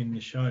in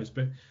your shows,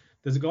 but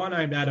there's a guy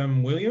named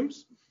Adam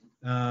Williams.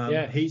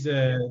 He's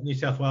a New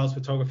South Wales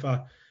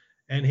photographer,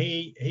 and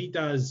he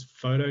does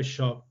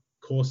Photoshop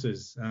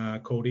courses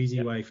called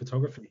Easy Way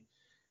Photography.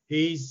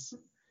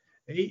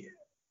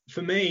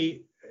 For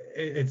me,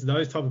 it's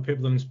those type of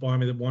people that inspire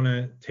me, that want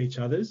to teach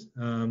others.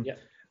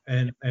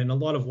 And a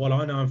lot of what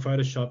I know in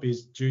Photoshop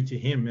is due to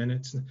him, and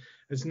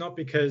it's not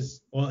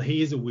because, well,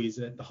 he is a whiz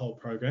at the whole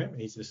program.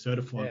 He's a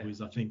certified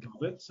whiz, I think,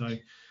 of it. So,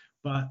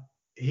 but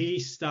he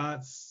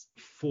starts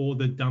for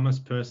the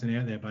dumbest person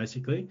out there,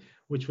 basically,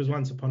 which was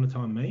once upon a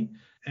time me.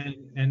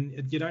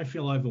 And you don't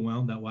feel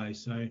overwhelmed that way.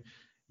 So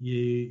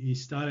you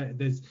start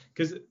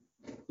because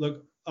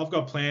look, I've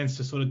got plans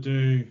to sort of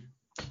do,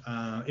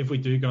 if we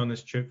do go on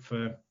this trip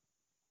for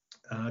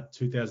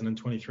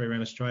 2023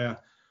 around Australia,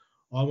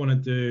 I want to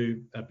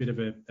do a bit of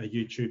a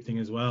YouTube thing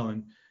as well,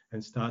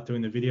 and start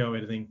doing the video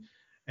editing.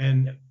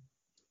 And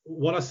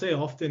what I see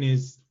often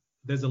is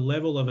there's a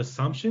level of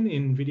assumption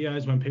in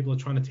videos when people are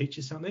trying to teach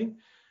you something,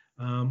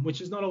 which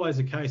is not always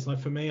the case. Like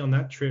for me on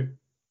that trip,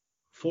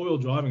 four-wheel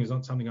driving is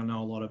not something I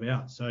know a lot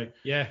about. So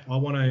I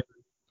want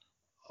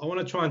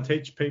to try and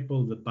teach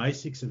people the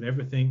basics of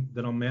everything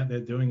that I'm out there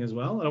doing as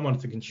well. I don't want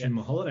it to consume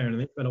my holiday or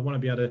anything, but I want to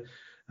be able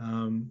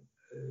to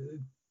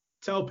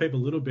tell people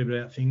a little bit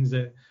about things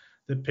that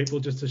people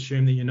just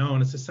assume that you know.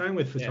 And it's the same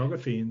with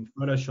photography and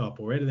Photoshop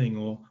or editing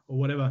or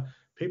whatever.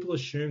 People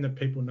assume that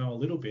people know a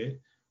little bit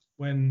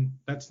when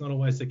that's not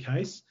always the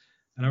case.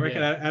 And I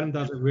reckon Adam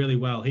does it really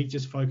well. He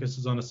just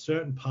focuses on a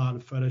certain part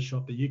of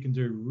Photoshop that you can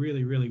do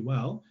really, really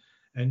well,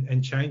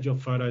 and change your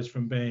photos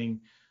from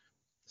being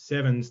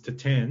 7s to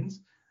 10s.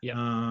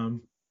 I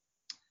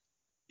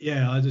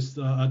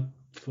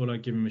thought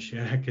I'd give him a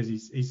shout out because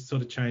he's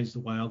sort of changed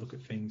the way I look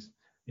at things.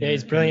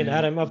 He's brilliant,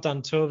 Adam. I've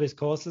done 2 of his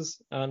courses.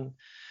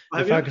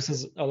 He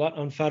focuses a lot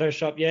on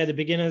Photoshop. Yeah, the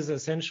beginner's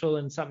essential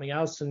and something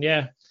else. And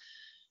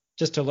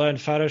just to learn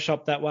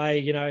Photoshop that way,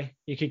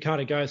 you could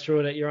kind of go through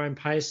it at your own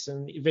pace,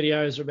 and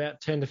videos are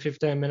about 10 to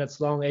 15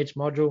 minutes long each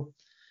module.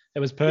 It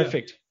was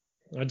perfect.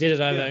 I did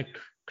it over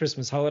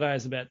Christmas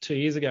holidays about 2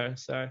 years ago.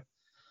 So it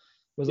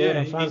was a lot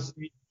of fun.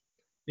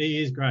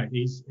 He is great.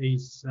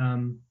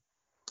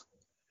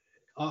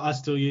 I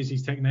still use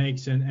his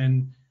techniques,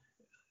 and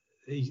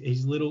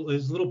his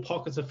little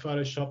pockets of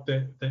Photoshop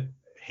that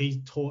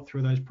he taught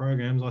through those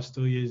programs, I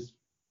still use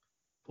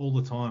all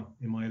the time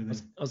in my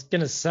editing. I was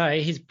going to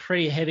say he's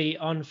pretty heavy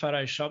on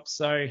Photoshop.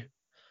 So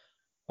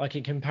like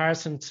in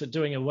comparison to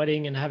doing a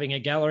wedding and having a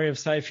gallery of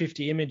say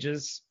 50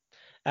 images,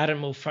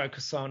 Adam will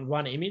focus on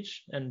one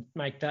image and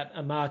make that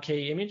a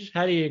marquee image.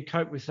 How do you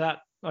cope with that?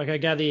 Like I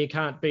gather you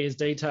can't be as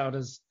detailed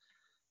as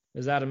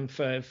Adam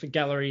for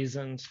galleries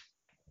and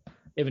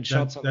even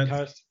shots on the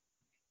coast.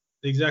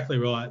 Exactly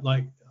right.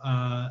 Like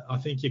I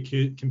think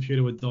your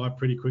computer would die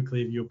pretty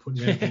quickly if you were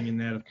putting anything in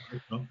there.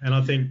 And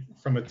I think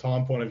from a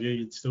time point of view,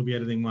 you'd still be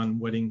editing one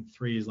wedding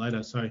 3 years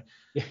later. So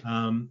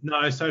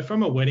so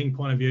from a wedding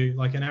point of view,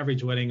 like an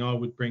average wedding, I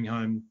would bring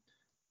home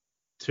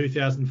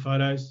 2,000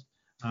 photos.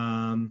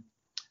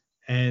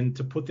 And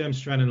to put them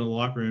straight in a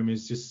Lightroom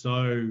is just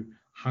so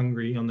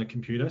hungry on the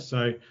computer.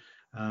 So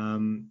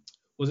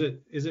is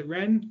it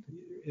Ren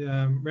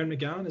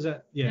McGowan? Is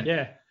that? Yeah.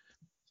 Yeah.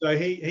 So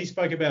he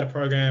spoke about a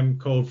program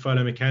called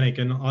Photo Mechanic,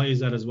 and I use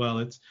that as well.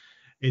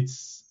 It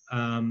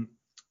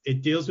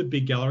deals with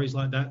big galleries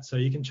like that, so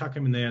you can chuck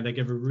them in there. They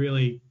give a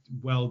really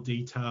well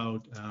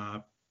detailed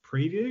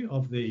preview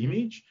of the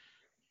image,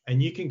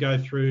 and you can go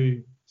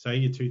through, say,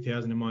 your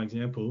 2,000 in my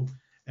example,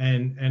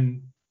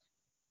 and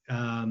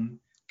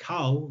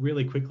cull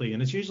really quickly.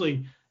 And it's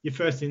usually your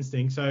first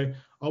instinct. So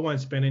I won't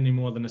spend any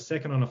more than a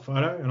second on a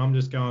photo, and I'm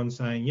just going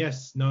saying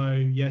yes, no,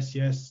 yes,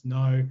 yes,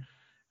 no.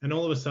 and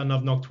all of a sudden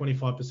I've knocked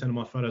 25% of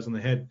my photos on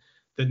the head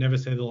that never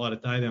see the light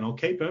of day, then I'll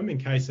keep them in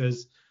case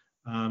there's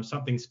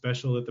something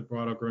special that the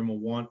bride or groom will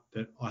want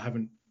that I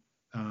haven't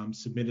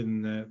submitted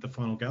in the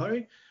final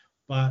gallery.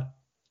 But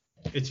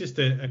it's just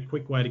a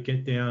quick way to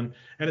get down.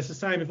 And it's the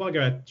same if I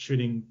go out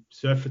shooting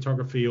surf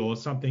photography or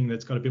something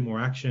that's got a bit more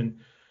action,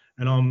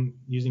 and I'm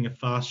using a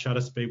fast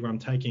shutter speed where I'm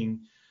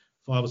taking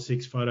 5 or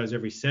 6 photos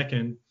every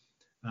second.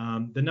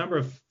 The number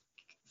of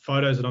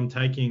photos that I'm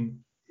taking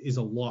is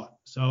a lot.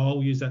 So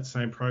I'll use that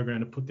same program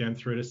to put down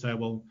through to say,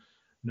 well,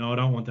 no, I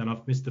don't want that.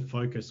 I've missed the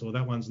focus, or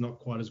that one's not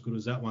quite as good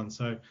as that one.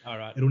 So All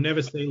right. it'll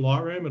never see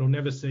Lightroom. It'll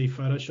never see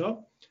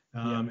Photoshop.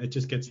 It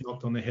just gets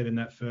knocked on the head in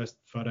that first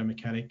photo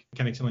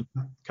mechanics only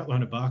a couple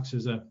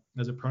 $100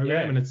 as a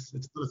program, and it's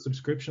not a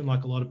subscription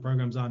like a lot of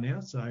programs are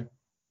now. So,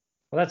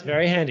 well, that's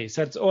very handy.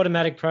 So it's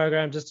automatic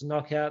program just to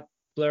knock out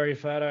blurry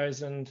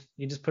photos, and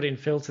you just put in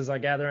filters, I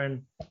gather,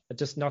 and it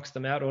just knocks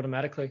them out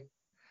automatically.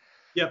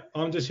 Yep,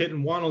 I'm just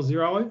hitting 1 or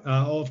 0.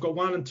 I've got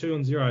 1 and 2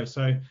 and 0.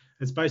 So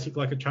it's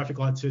basically like a traffic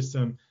light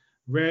system.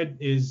 Red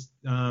is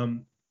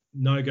no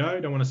go,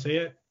 don't want to see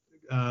it.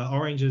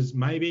 Orange is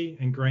maybe,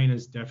 and green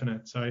is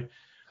definite. So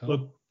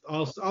look,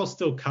 I'll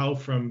still cull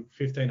from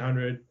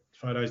 1,500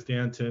 photos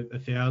down to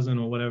 1,000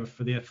 or whatever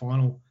for their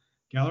final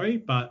gallery,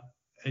 but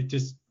it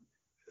just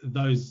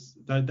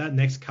that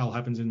next cull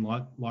happens in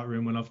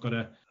Lightroom when I've got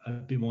a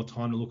bit more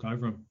time to look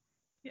over them.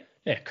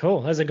 Yeah,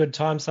 cool. That's a good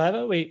time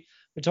saver. We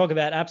talk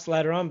about apps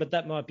later on, but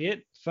that might be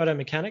it. Photo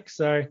mechanics.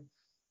 So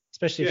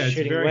especially if you're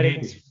shooting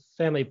weddings,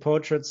 family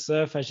portraits,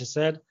 surf, as you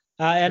said.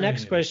 Our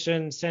next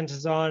question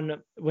centers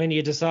on when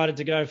you decided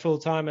to go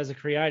full-time as a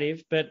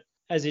creative, but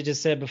as you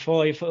just said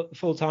before, you're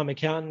full-time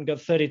accountant,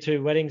 got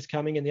 32 weddings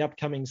coming in the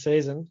upcoming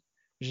season,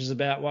 which is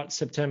about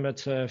September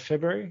to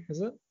February, is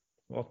it?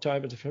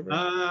 October to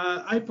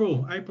February?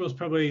 April. April's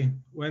probably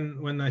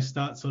when they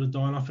start sort of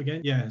dying off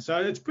again. Yeah, so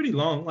it's pretty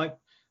long. Like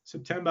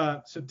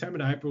September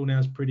to April now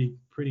is pretty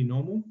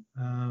normal.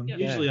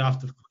 Usually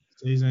after the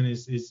season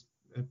is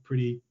a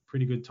pretty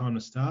good time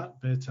to start.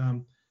 But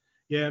a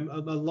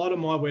lot of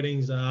my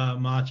weddings are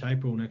March,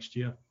 April next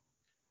year.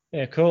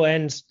 Yeah, cool.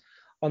 And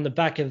on the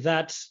back of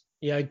that,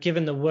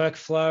 given the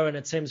workflow, and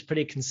it seems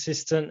pretty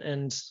consistent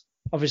and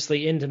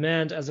obviously in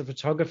demand as a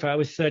photographer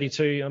with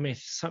 32, I mean,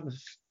 some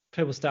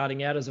people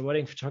starting out as a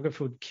wedding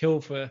photographer would kill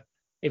for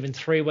even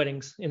 3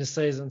 weddings in a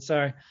season.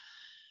 So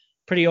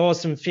pretty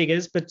awesome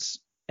figures. But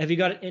have you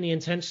got any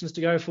intentions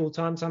to go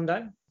full-time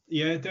someday?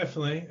 Yeah,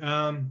 definitely.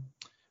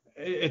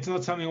 It's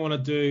not something I want to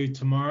do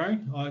tomorrow.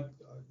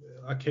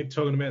 I keep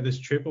talking about this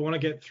trip. I want to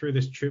get through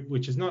this trip,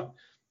 which is not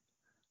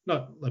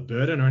a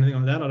burden or anything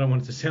like that. I don't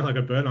want it to sound like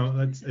a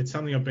burden. It's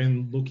something I've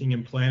been looking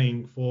and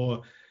planning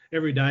for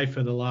every day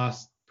for the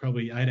last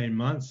probably 18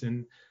 months.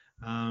 And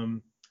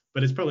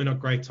but it's probably not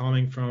great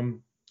timing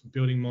from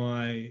building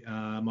my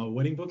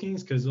wedding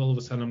bookings, because all of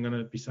a sudden I'm going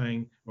to be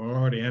saying, or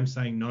already am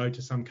saying no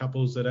to some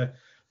couples that are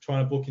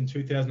trying to book in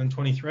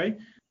 2023.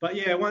 But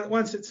yeah,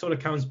 once it sort of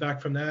comes back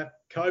from that,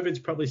 COVID's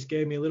probably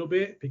scared me a little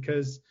bit,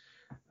 because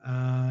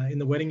in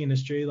the wedding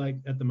industry, like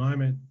at the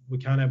moment, we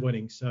can't have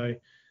weddings. So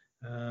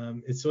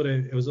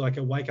it was like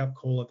a wake up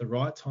call at the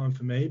right time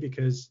for me,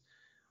 because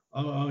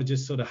I would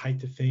just sort of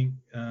hate to think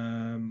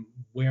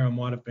where I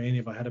might have been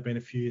if I had been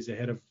a few years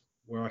ahead of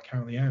where I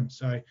currently am.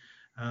 So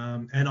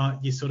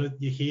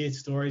you hear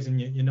stories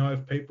and you know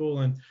of people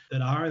and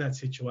that are in that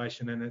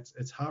situation, and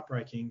it's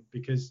heartbreaking,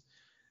 because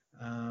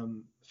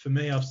for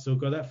me, I've still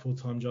got that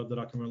full-time job that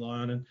I can rely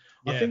on. And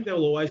I think there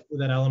will always be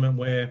that element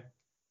where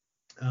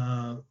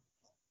I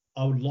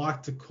would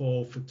like to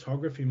call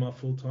photography my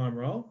full-time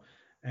role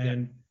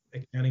and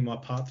accounting my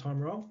part-time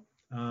role,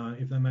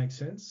 if that makes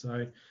sense.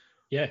 So,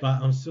 but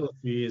I'm still a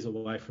few years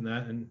away from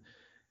that. And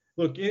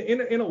look,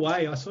 in a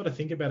way, I sort of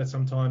think about it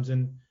sometimes,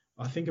 and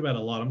I think about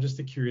it a lot. I'm just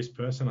a curious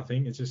person. I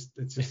think it's just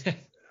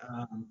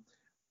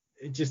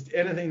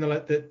anything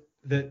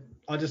that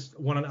I just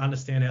want to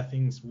understand how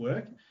things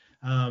work.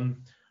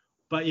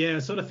 But yeah, I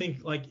sort of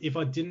think, like, if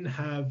I didn't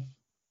have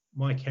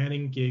my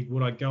accounting gig,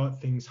 would I go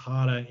at things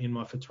harder in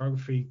my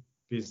photography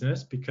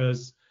business?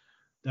 Because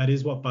that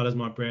is what butters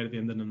my bread at the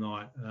end of the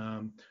night.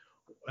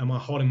 Am I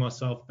holding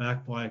myself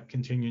back by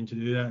continuing to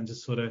do that and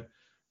just sort of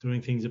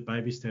doing things at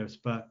baby steps?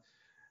 But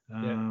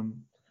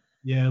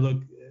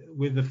look,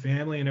 with the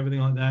family and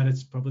everything like that,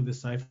 it's probably the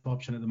safe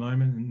option at the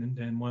moment,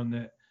 and one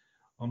that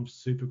I'm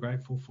super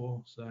grateful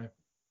for. So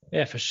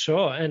yeah, for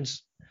sure. And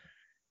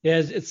yeah,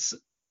 it's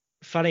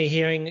funny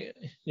hearing,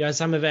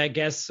 some of our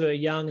guests are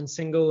young and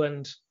single,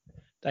 and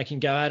they can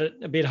go at it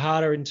a bit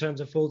harder in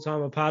terms of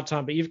full-time or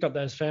part-time, but you've got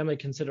those family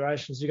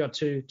considerations. You've got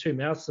two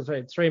mouths to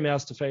feed, 3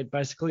 mouths to feed,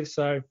 basically.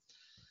 So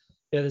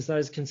yeah, there's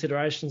those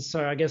considerations.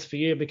 So I guess for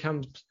you, it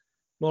becomes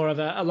more of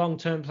a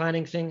long-term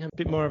planning thing, a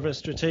bit more of a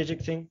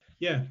strategic thing.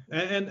 Yeah,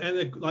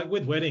 and like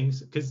with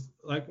weddings, because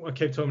like I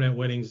keep talking about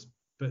weddings,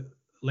 but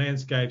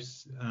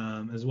landscapes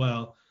as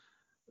well,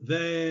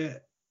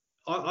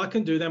 I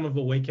can do them of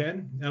a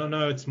weekend, and I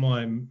know it's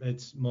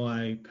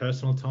my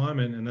personal time,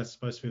 and that's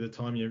supposed to be the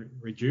time you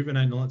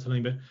rejuvenate and all that sort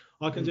of thing,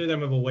 but I can do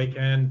them of a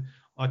weekend.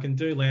 I can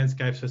do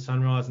landscapes for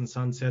sunrise and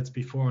sunsets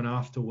before and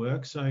after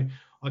work. So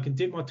I can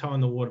dip my toe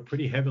in the water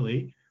pretty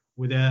heavily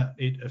without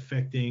it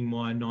affecting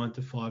my 9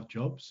 to 5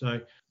 job. So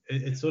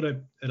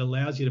it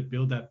allows you to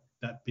build that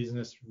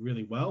business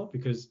really well,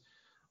 because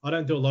I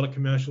don't do a lot of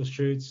commercial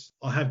shoots.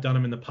 I have done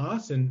them in the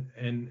past, and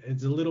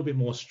it's a little bit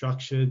more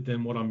structured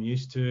than what I'm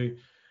used to.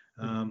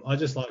 I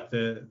just like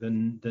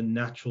the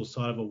natural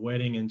side of a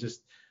wedding and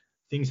just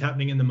things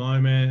happening in the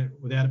moment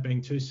without it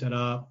being too set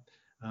up.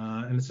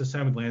 And it's the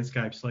same with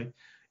landscapes. Like,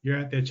 you're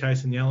out there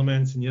chasing the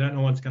elements and you don't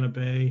know what it's going to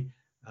be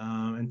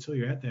until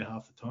you're out there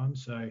half the time.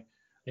 So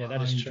Yeah,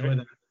 that I is enjoy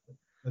true.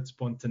 that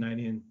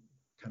spontaneous,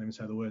 can't even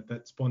say the word,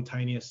 that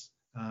spontaneous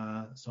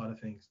side of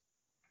things.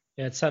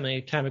 Yeah, it's something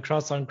you came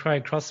across on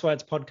Craig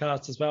Crosswaite's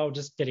podcast as well,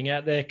 just getting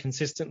out there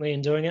consistently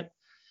and doing it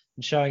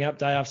and showing up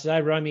day after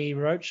day. Romy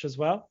Roach as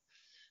well,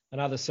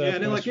 another surf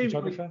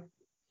photographer.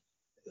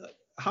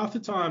 Half the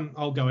time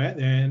I'll go out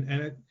there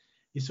and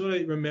you sort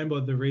of remember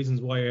the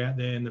reasons why you're out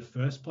there in the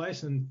first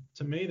place. And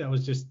to me, that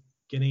was just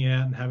getting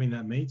out and having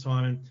that me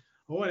time. And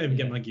I won't even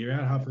get my gear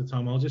out half the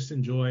time. I'll just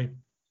enjoy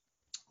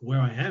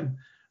where I am.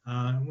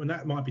 When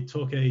that might be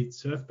Torquay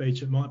Surf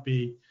Beach, it might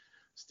be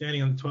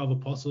standing on the 12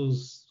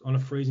 Apostles on a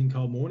freezing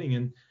cold morning.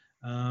 And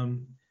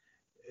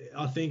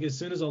I think as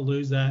soon as I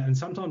lose that, and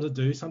sometimes I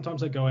do,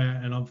 sometimes I go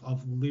out and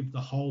I've lived the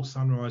whole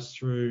sunrise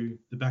through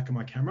the back of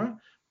my camera.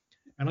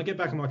 And I get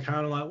back in my car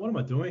and I'm like, what am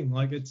I doing?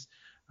 Like, it's,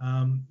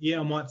 I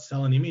might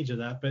sell an image of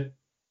that, but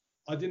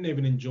I didn't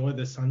even enjoy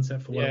the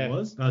sunset for what it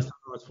was. No,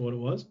 sunrise for what it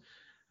was.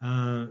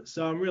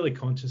 So I'm really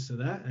conscious of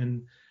that.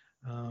 And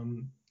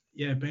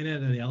being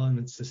out in the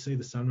elements to see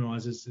the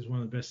sunrise is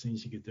one of the best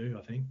things you could do,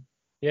 I think.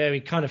 Yeah,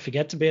 we kind of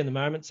forget to be in the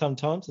moment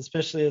sometimes,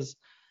 especially as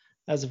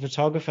a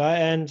photographer,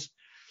 and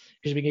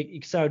because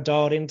you're so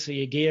dialed into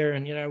your gear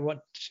and, you know,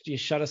 what your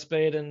shutter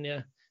speed and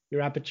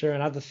your aperture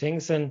and other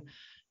things. And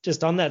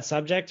just on that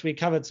subject, we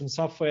covered some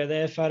software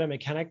there, Photo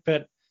Mechanic,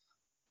 but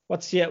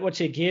what's your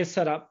gear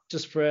setup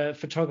just for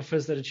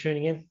photographers that are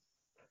tuning in?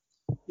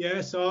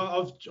 Yeah,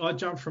 so I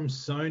jumped from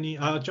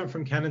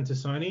Canon to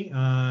Sony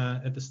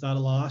at the start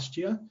of last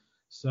year.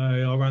 So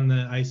I run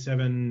the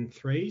A7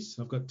 IIIs.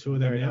 I've got 2 of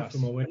them now for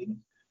my wedding,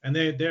 and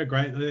they're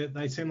great.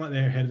 They seem like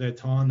they're ahead of their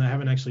time. They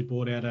haven't actually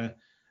brought out a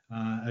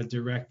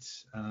direct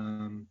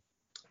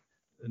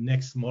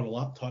next model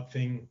up type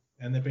thing,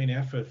 and they've been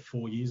out for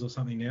 4 years or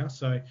something now.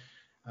 So,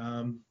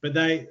 but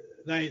they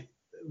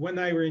when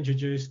they were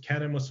introduced,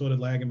 Canon was sort of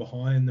lagging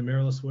behind in the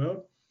mirrorless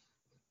world,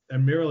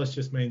 and mirrorless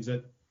just means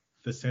that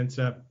the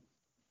sensor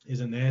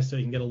isn't there, so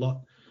you can get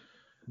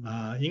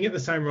you can get the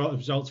same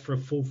results for a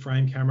full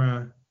frame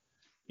camera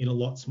in a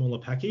lot smaller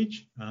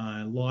package,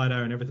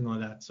 lighter and everything like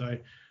that. So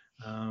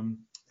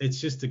it's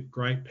just a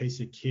great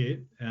piece of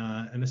kit,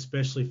 and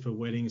especially for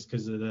weddings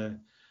because of the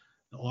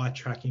eye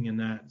tracking and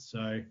that.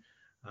 So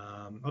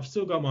I've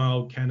still got my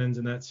old Canons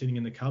and that sitting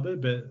in the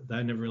cupboard, but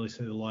they never really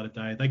see the light of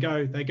day. They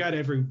go to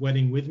every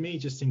wedding with me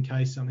just in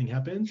case something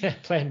happens. Yeah,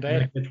 plan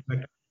B.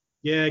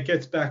 It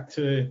gets back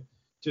to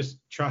just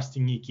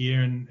trusting your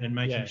gear and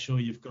making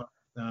sure you've got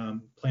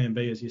plan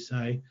B, as you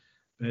say.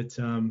 But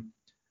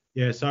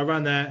so I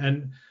run that,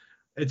 and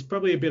it's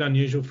probably a bit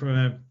unusual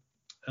from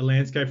a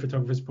landscape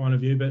photographer's point of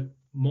view, but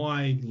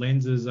my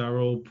lenses are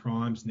all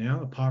primes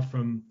now, apart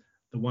from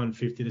the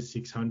 150 to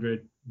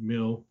 600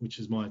 mil, which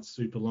is my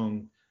super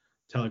long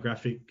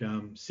telegraphic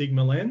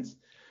Sigma lens.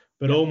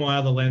 But all my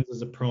other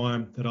lenses are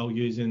prime that I'll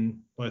use in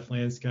both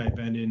landscape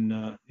and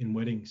in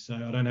weddings. So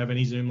I don't have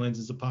any zoom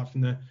lenses apart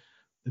from the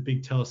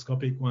big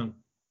telescopic one.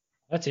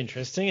 That's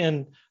interesting.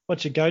 And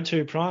what's your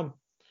go-to prime?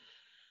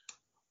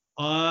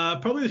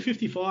 Probably the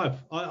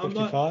 55.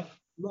 55?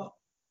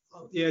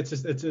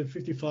 It's a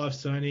 55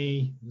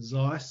 Sony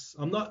Zeiss.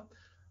 I'm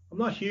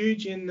not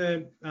huge in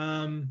the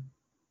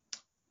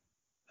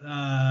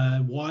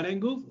wide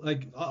angle.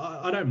 Like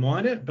I don't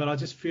mind it, but I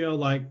just feel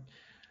like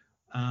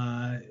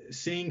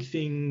seeing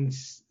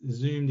things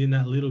zoomed in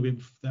that little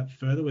bit that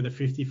further with a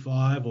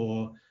 55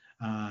 or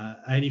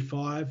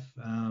 85,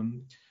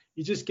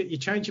 you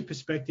change your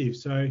perspective.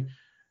 So,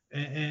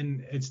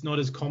 and it's not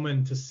as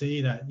common to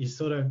see that. You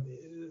sort of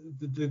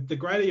the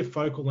greater your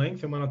focal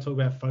length, and when I talk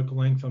about focal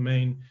length, I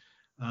mean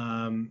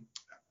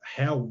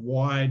how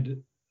wide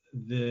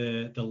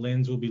the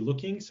lens will be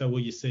looking. So will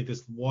you see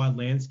this wide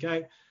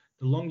landscape?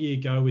 The longer you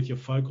go with your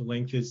focal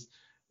length,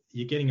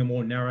 you're getting a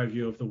more narrow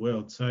view of the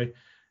world. So,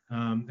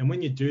 and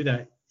when you do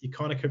that, you're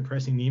kind of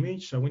compressing the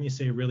image. So when you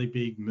see a really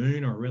big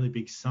moon or a really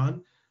big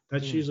sun,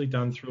 that's usually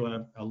done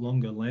through a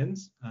longer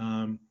lens,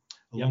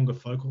 longer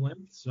focal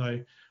length. So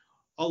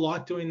I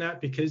like doing that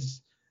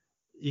because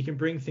you can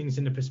bring things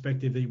into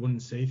perspective that you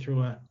wouldn't see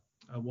through a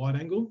wide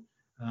angle.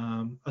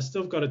 I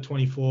still got a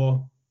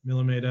 24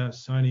 millimeter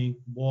Sony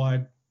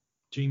wide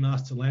G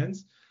Master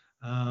lens,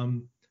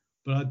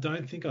 but I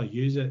don't think I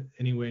use it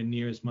anywhere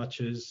near as much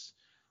as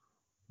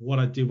what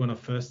I did when I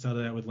first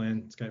started out with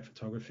landscape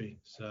photography.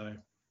 So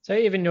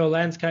even your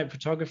landscape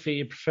photography,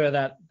 you prefer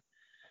that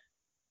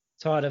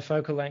tighter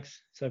focal length,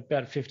 so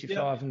about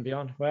 55 and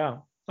beyond.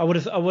 Wow. I would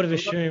have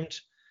assumed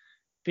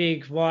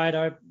big, wide,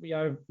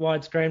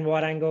 widescreen,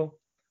 wide angle,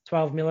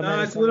 12 millimeter.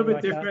 No, it's a little bit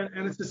like different,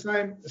 and it's the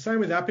same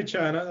with aperture.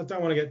 And I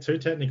don't want to get too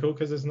technical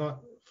because it's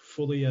not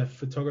fully a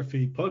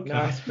photography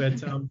podcast,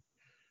 No.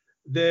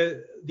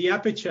 but the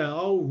aperture,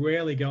 I'll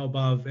rarely go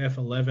above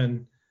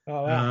f11.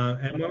 Oh, wow.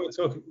 And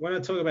when I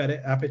talk about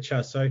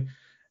aperture, so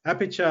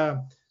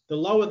aperture, the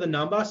lower the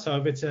number, so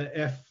if it's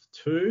a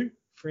f2,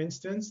 for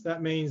instance,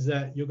 that means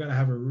that you're going to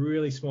have a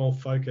really small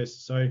focus.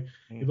 So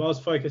if I was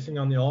focusing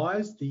on the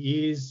eyes, the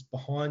ears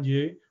behind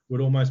you would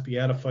almost be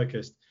out of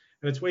focus.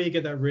 And it's where you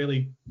get that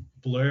really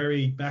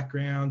blurry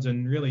backgrounds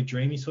and really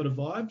dreamy sort of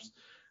vibes.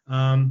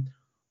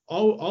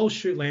 I'll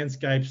shoot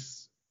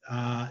landscapes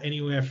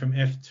anywhere from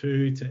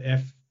f2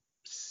 to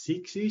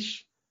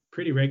f6-ish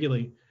pretty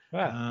regularly.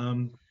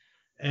 Wow.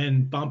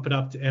 And bump it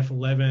up to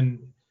f11.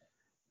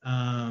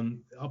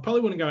 I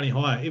probably wouldn't go any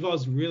higher. If I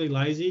was really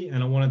lazy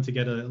and I wanted to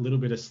get a little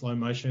bit of slow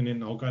motion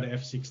in, I'll go to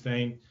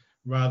f16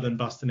 rather than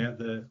busting out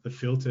the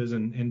filters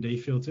and ND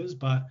filters.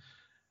 But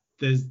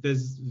there's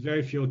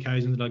very few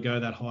occasions that I go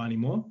that high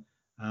anymore.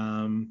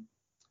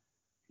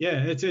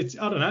 It's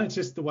I don't know. It's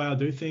just the way I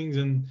do things,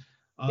 and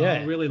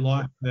I really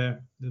like the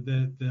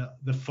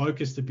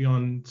focus to be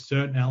on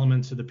certain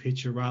elements of the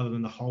picture rather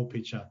than the whole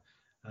picture.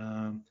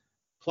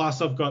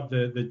 Plus, I've got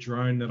the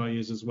drone that I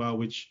use as well,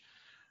 which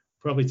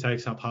probably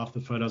takes up half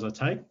the photos I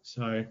take.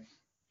 So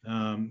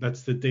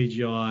that's the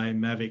DJI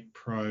Mavic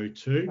Pro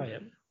 2,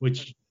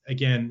 which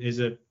again is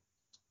a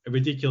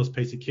ridiculous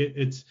piece of kit.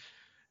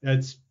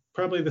 It's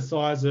probably the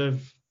size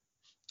of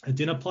a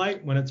dinner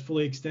plate when it's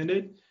fully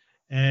extended,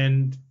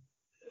 and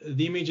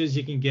the images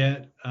you can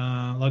get,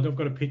 like I've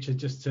got a picture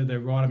just to the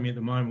right of me at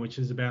the moment, which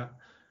is about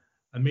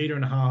 1.5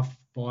 meters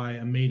by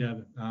 1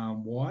 meter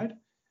wide,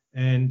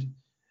 and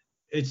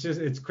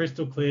it's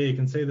crystal clear. You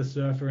can see the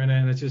surfer in it,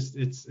 and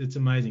it's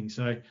amazing.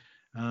 So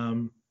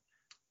I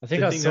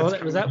think I saw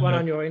that. Was that one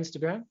on your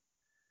Instagram?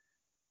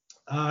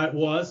 It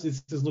was.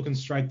 It's just looking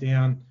straight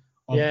down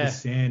off the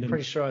sand.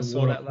 Pretty sure I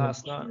saw that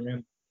last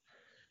night.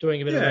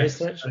 Doing a bit of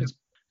research. It's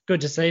good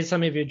to see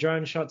some of your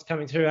drone shots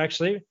coming through,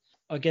 actually.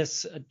 I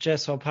guess,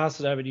 Jess, I'll pass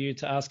it over to you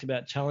to ask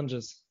about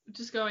challenges.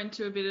 Just go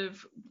into a bit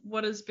of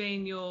what has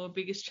been your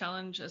biggest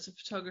challenge as a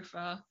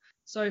photographer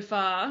so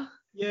far.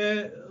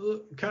 Yeah,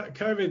 look,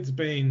 COVID's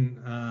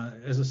been,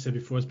 as I said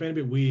before, it's been a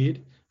bit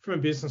weird. From a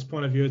business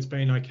point of view, it's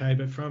been okay,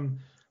 but from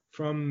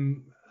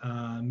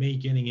me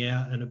getting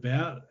out and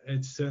about,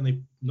 it's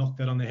certainly knocked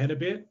that on the head a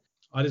bit.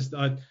 I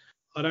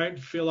don't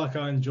feel like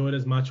I enjoyed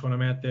as much when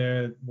I'm out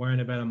there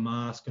worrying about a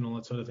mask and all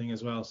that sort of thing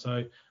as well.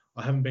 So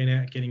I haven't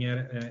been getting out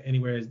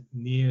anywhere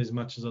near as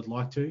much as I'd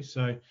like to.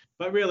 So,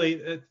 but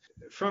really,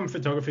 from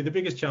photography, the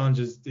biggest challenge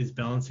is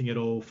balancing it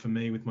all for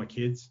me with my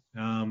kids,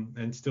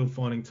 and still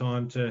finding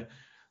time to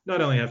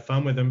not only have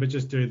fun with them, but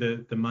just do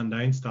the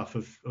mundane stuff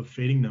of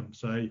feeding them.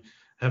 So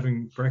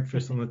having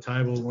breakfast on the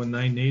table when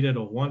they need it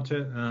or want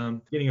it,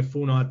 getting a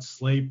full night's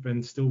sleep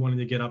and still wanting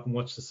to get up and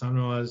watch the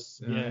sunrise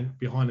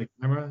behind the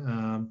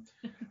camera.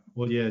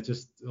 Or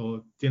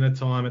dinner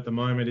time at the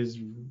moment is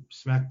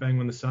smack bang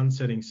when the sun's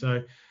setting.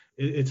 So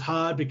it's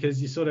hard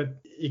because you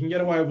can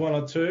get away with one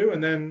or two,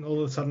 and then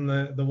all of a sudden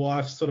the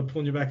wife's sort of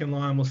pulling you back in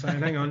line, while saying,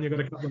 hang on, you've got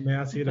a couple of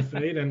mouths here to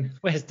feed, and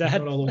where's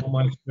Dad? Not all on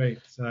my feet.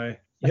 So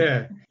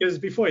yeah, because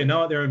before you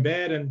know it, they're in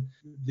bed, and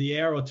the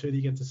hour or two that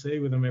you get to see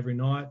with them every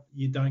night,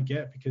 you don't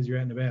get because you're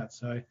out and about.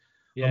 So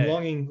I'm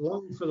longing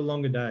for the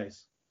longer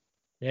days.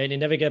 Yeah, and you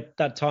never get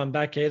that time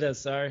back either.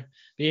 So,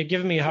 but you're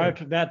giving me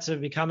hope about to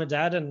become a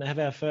dad and have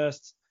our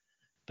first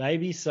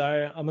baby.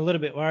 So I'm a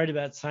little bit worried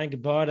about saying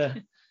goodbye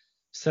to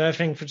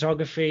surfing,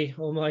 photography,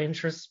 all my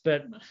interests,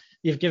 but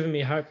you've given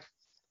me hope.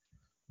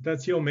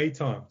 That's your me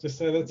time. Just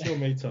say that's your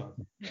me time.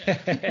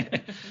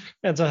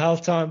 Mental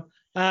health time.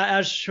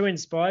 Who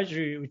inspired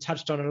you? We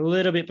touched on it a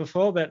little bit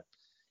before, but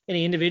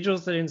any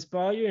individuals that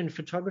inspire you in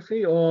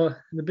photography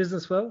or in the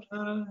business world?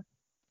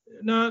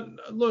 No,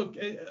 look,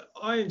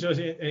 I enjoy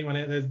anyone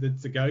out there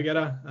that's a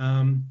go-getter.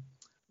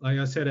 Like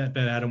I said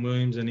about Adam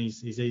Williams and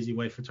his Easy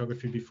Way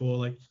photography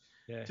before,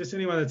 just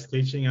anyone that's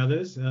teaching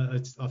others,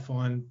 I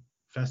find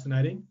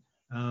fascinating.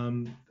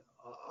 I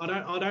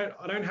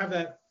don't have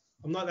that.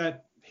 I'm not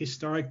that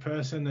historic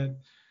person that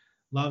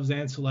loves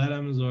Ansel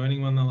Adams or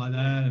anyone like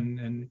that,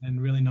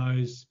 and really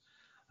knows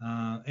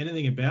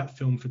anything about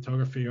film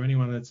photography or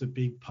anyone that's a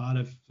big part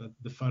of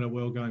the photo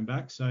world going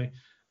back. So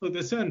look,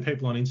 there's certain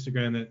people on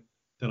Instagram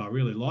that I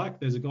really like.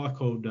 There's a guy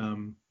called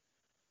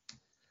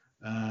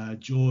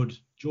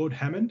Jord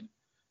Hammond,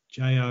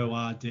 Jord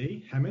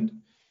Hammond.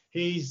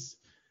 He's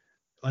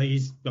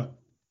got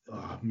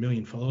a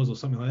million followers or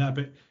something like that,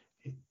 but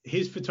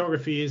his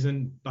photography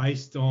isn't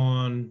based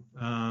on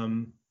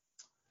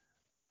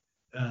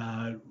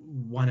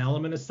one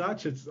element as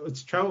such.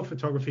 It's travel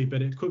photography,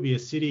 but it could be a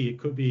city, it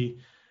could be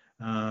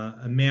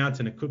a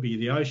mountain, it could be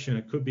the ocean,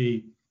 it could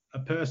be a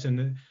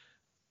person.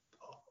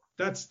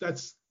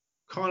 That's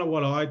kind of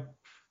what I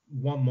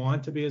want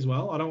mine to be as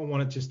well. I don't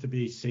want it just to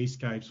be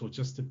seascapes or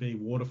just to be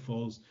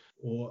waterfalls,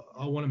 or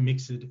I want to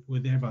mix it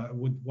with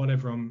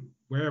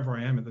wherever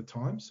I am at the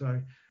time.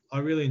 So I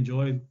really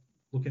enjoy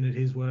looking at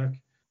his work.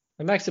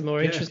 It makes it more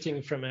Yeah.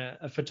 interesting from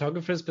a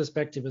photographer's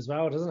perspective as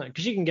well, doesn't it?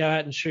 Because you can go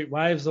out and shoot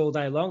waves all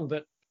day long,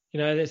 but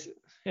this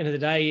end of the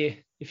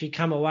day, if you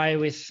come away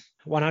with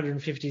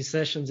 150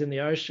 sessions in the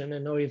ocean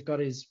and all you've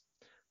got is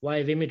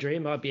wave imagery,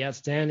 it might be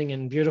outstanding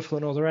and beautiful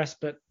and all the rest,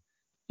 but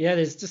yeah,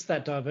 there's just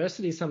that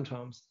diversity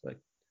sometimes. Like,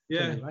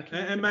 yeah,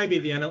 and maybe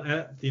the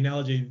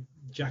analogy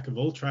jack of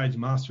all trades,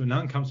 master of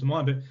none comes to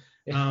mind, but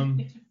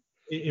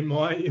in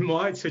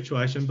my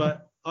situation,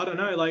 but I don't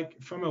know,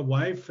 like from a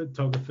wave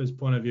photographer's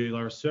point of view,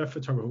 like a surf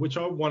photographer, which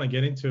I want to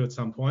get into at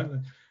some point.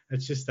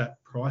 It's just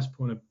that price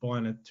point of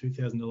buying a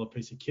 $2,000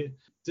 piece of kit.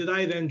 Do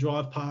they then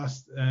drive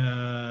past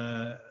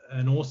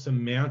an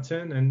awesome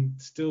mountain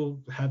and still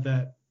have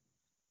that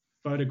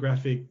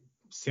photographic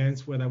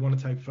sense where they want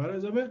to take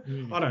photos of it?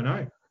 I don't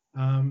know.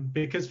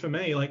 Because for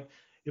me, like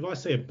if I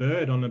see a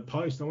bird on a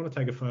post, I want to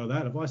take a photo of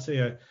that. If I see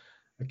a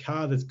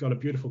car that's got a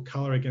beautiful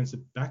color against a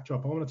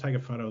backdrop, I want to take a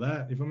photo of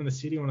that. If I'm in the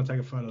city, I want to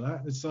take a photo of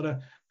that.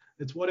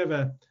 It's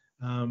whatever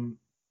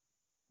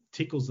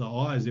tickles the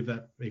eyes, if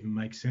that even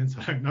makes sense.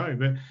 I don't know,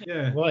 but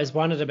yeah. I've always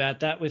wondered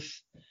about that with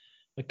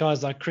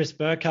guys like Chris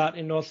Burkhardt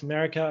in North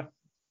America,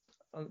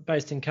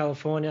 based in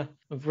California.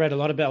 I've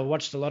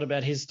watched a lot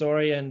about his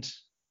story, and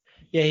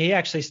yeah, he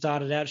actually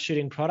started out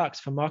shooting products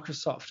for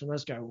Microsoft, and I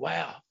just go,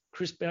 wow,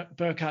 Chris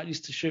Burkhardt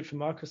used to shoot for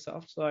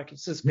Microsoft. Like,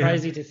 it's just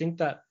crazy to think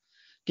that,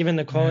 given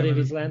the quality of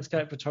his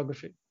landscape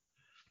photography.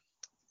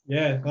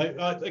 Yeah,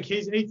 like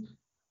he's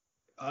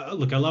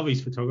look, I love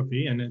his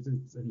photography and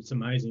it's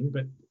amazing,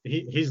 but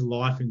his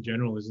life in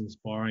general is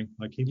inspiring.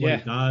 Like what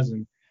he does,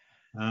 and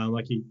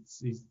like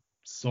he's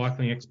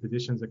cycling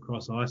expeditions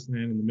across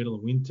Iceland in the middle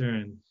of winter,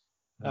 and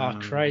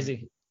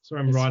crazy. So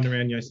I'm riding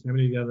around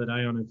Yosemite the other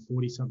day on a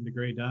 40-something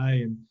degree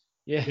day, and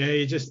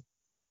you just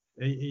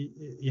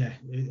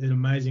an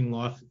amazing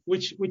life,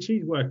 which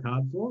he's worked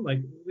hard for.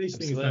 Like these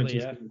things don't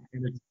just get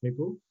handed to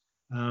people.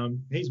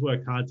 He's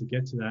worked hard to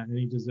get to that, and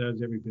he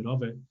deserves every bit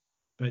of it.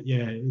 But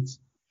yeah,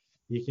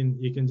 you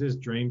can just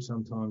dream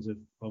sometimes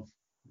of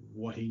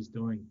what he's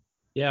doing.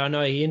 Yeah, I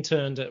know he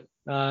interned at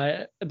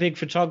a big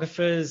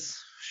photographer's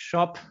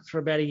shop for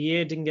about a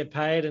year, didn't get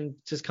paid, and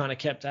just kind of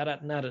kept at it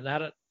and at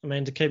it. I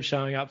mean, to keep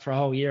showing up for a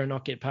whole year and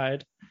not get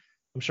paid.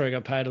 I'm sure he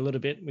got paid a little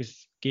bit with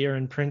gear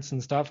and prints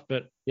and stuff,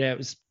 but yeah, it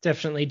was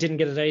definitely didn't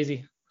get it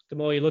easy the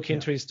more you look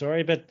into his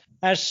story. But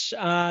Ash,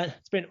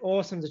 it's been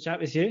awesome to chat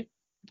with you.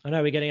 I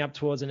know we're getting up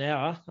towards an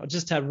hour. I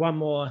just had one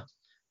more,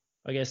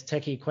 I guess,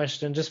 techie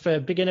question, just for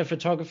beginner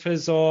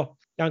photographers or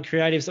young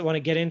creatives that want to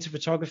get into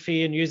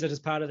photography and use it as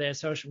part of their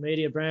social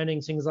media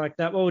branding, things like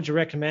that. What would you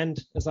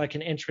recommend as like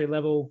an entry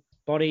level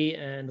body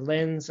and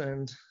lens,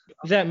 and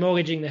without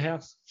mortgaging the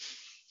house?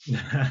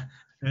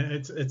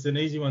 It's an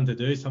easy one to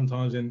do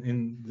sometimes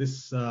in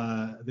this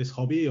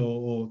hobby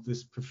or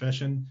this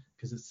profession,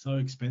 because it's so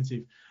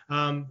expensive.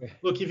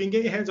 Look, if you can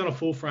get your hands on a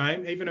full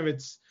frame, even if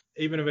it's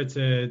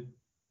a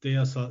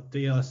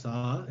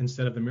DSLR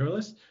instead of the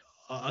mirrorless,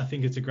 I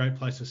think it's a great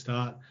place to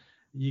start.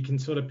 You can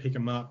sort of pick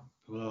them up.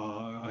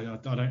 I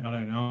don't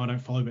know. I don't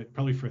follow, but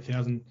probably for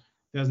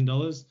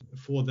 $1,000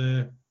 for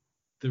the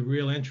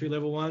real entry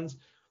level ones.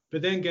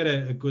 But then get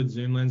a good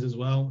zoom lens as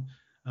well.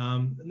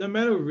 No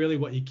matter really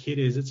what your kit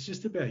is, it's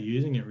just about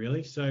using it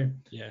really. So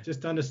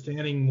just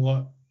understanding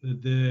what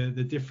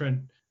the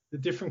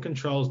different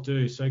controls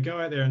do. So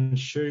go out there and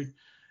shoot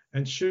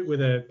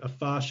with a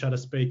fast shutter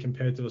speed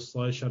compared to a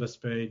slow shutter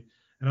speed,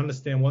 and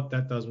understand what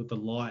that does with the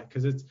light,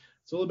 because it's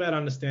all about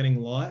understanding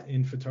light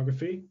in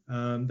photography.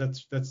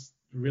 That's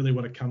really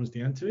what it comes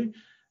down to,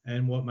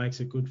 and what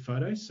makes a good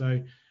photo.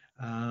 So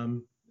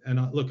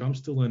look, I'm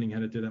still learning how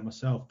to do that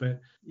myself,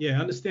 but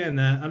yeah,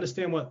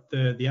 understand what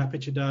the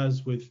aperture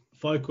does with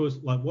focus,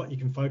 like what you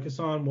can focus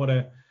on, what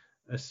a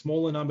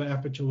smaller number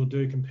aperture will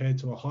do compared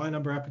to a high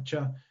number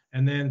aperture,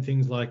 and then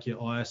things like your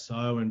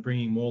ISO and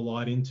bringing more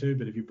light into.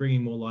 But if you're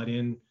bringing more light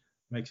in,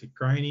 makes it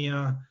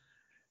grainier.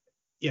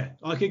 Yeah,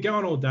 I could go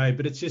on all day,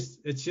 but it's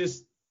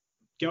just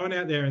going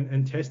out there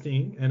and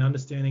testing and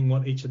understanding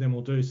what each of them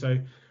will do. So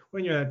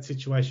when you're in that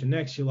situation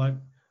next, you're like,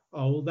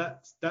 oh, well,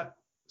 that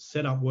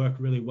setup worked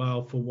really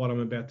well for what I'm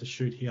about to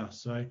shoot here.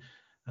 So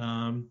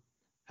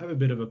have a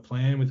bit of a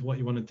plan with what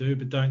you want to do,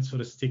 but don't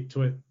sort of stick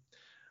to it.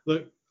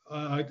 Look,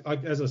 I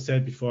as I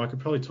said before, I could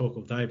probably talk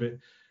all day, but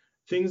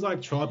things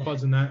like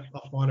tripods and that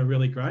I find are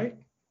really great.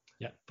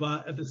 Yeah.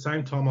 But at the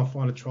same time, I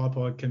find a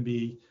tripod can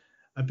be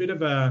a bit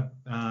of a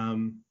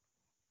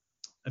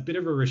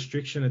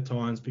restriction at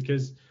times,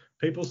 because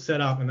people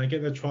set up and they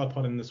get their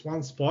tripod in this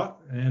one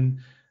spot, and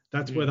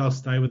that's where they'll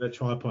stay with their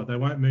tripod. They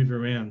won't move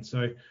around.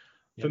 So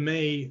for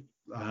me,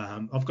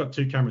 I've got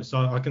two cameras, so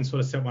I can sort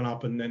of set one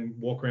up and then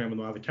walk around with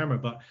my other camera.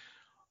 But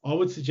I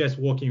would suggest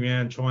walking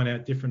around, trying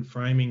out different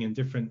framing and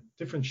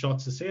different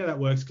shots to see how that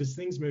works, because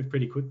things move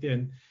pretty quick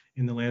then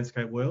in the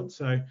landscape world.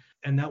 So,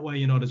 and that way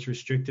you're not as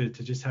restricted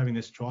to just having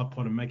this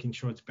tripod and making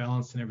sure it's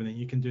balanced and everything.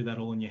 You can do that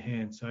all in your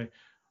hand. So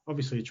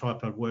obviously a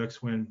tripod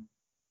works when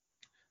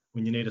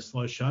you need a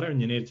slow shutter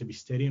and you need it to be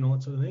steady and all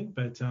that sort of thing.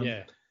 But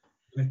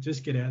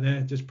just get out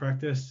there, just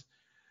practice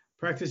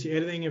your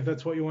editing if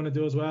that's what you want to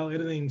do as well.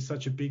 Editing is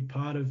such a big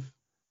part of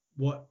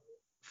what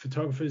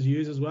photographers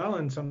use as well,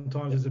 and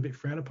sometimes it's a bit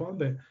frowned upon,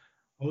 but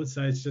I would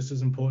say it's just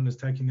as important as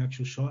taking the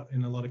actual shot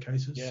in a lot of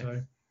cases. Yeah.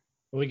 So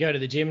we go to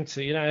the gym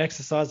to,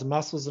 exercise the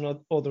muscles and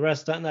all the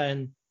rest, don't they?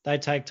 And they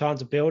take time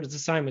to build. It's the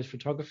same with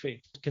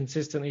photography,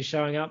 consistently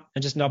showing up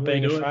and just not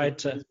being afraid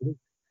to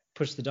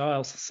push the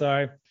dials.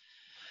 So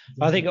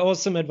I think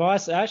awesome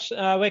advice, Ash.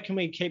 Where can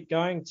we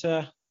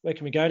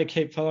go to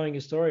keep following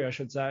your story, I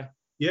should say?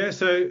 Yeah,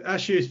 so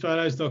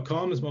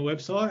ashhughesphotos.com is my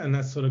website, and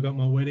that's sort of got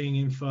my wedding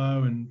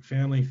info and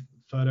family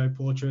photo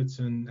portraits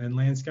and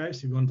landscapes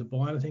if you want to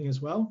buy anything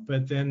as well.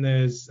 But then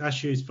there's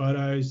Ash Hughes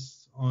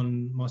Photos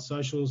on my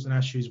socials and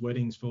Ash Hughes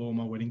Weddings for all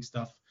my wedding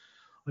stuff.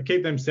 I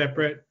keep them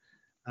separate,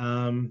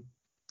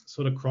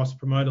 sort of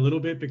cross-promote a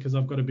little bit because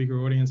I've got a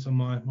bigger audience on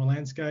my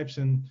landscapes,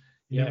 and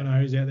you never know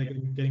who's out there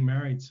getting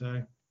married.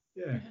 So,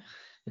 yeah.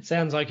 It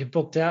sounds like you're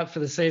booked out for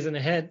the season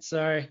ahead,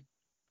 so...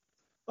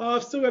 Oh,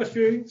 I've still got a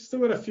few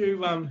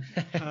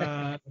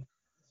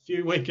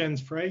few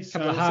weekends free. So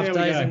couple of half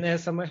days in there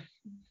somewhere.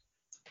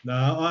 No,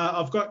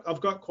 I've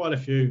got quite a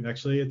few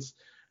actually.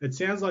 It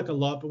sounds like a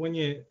lot, but when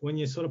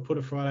you sort of put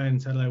a Friday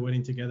and Saturday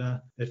wedding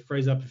together, it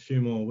frees up a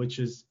few more, which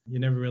is you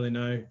never really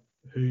know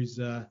who's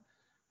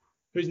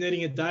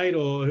needing a date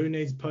or who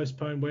needs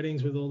postponed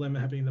weddings with all them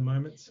happening at the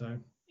moment. So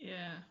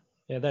yeah,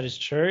 that is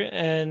true,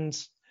 and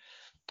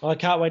I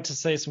can't wait to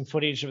see some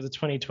footage of the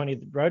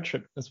 2020 road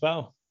trip as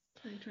well.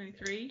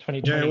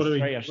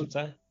 2023, I should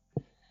say.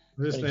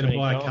 I just need to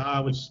buy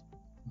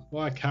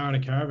a car and a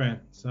caravan,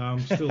 so I'm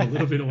still a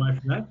little bit away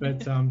from that.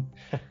 But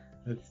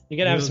you're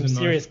gonna have some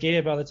serious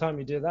gear by the time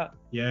you do that.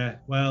 Yeah,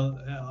 well,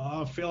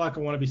 I feel like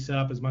I want to be set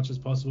up as much as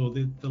possible.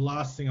 The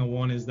last thing I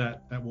want is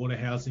that water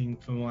housing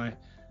for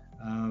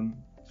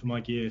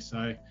my gear.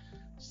 So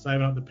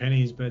saving up the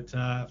pennies, but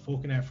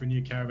forking out for a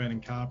new caravan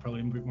and car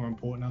probably a bit more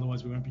important.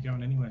 Otherwise, we won't be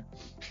going anywhere.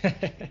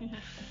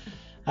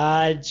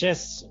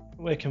 Jess,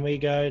 where can we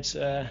go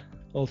to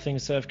all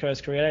things Surf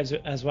Coast Creatives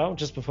as well,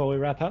 just before we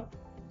wrap up?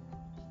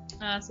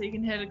 So you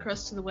can head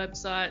across to the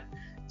website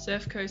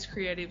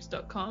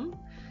surfcoastcreatives.com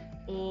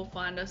or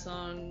find us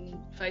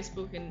on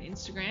Facebook and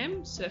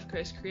Instagram, Surf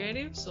Coast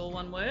Creatives, all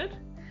one word.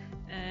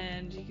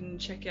 And you can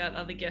check out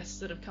other guests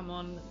that have come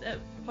on that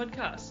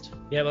podcast.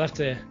 Yeah, we'll have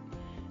to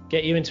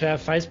get you into our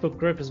Facebook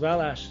group as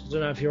well, Ash. I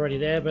don't know if you're already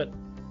there, but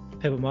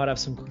people might have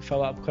some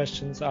follow-up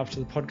questions after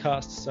the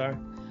podcast. So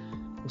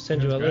we'll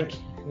send you a link,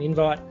 an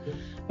invite.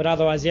 But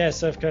otherwise,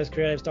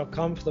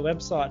 surfcoastcreatives.com for the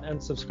website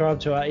and subscribe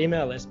to our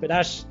email list. But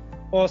Ash,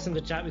 awesome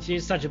to chat with you.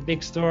 Such a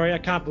big story. I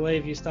can't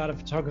believe you started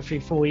photography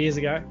 4 years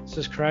ago. It's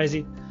just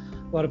crazy.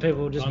 A lot of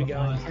people will just be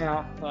going,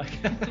 how?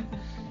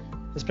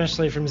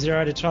 Especially from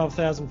 0 to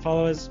 12,000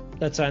 followers.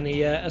 That's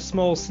only a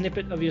small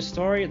snippet of your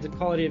story, the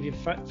quality of your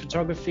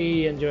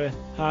photography and your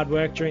hard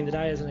work during the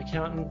day as an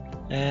accountant.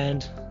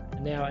 And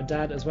now a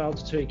dad as well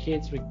to 2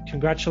 kids. We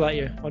congratulate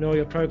you on all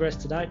your progress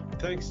to date.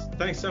 Thanks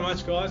so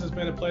much, guys. It's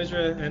been a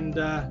pleasure, and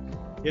I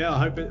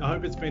hope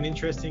it's been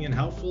interesting and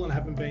helpful, and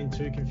haven't been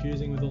too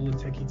confusing with all the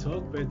techie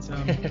talk. But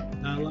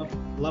I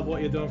love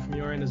what you're doing from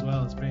your end as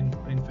well. It's been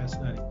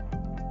fascinating.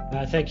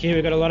 Thank you.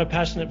 We've got a lot of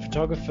passionate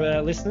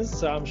photographer listeners,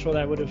 so I'm sure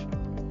they would have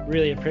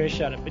really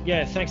appreciated it.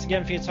 But thanks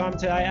again for your time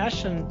today,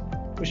 Ash, and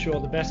wish you all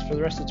the best for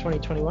the rest of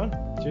 2021.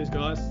 Cheers,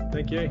 guys.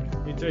 Thank you.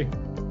 You too.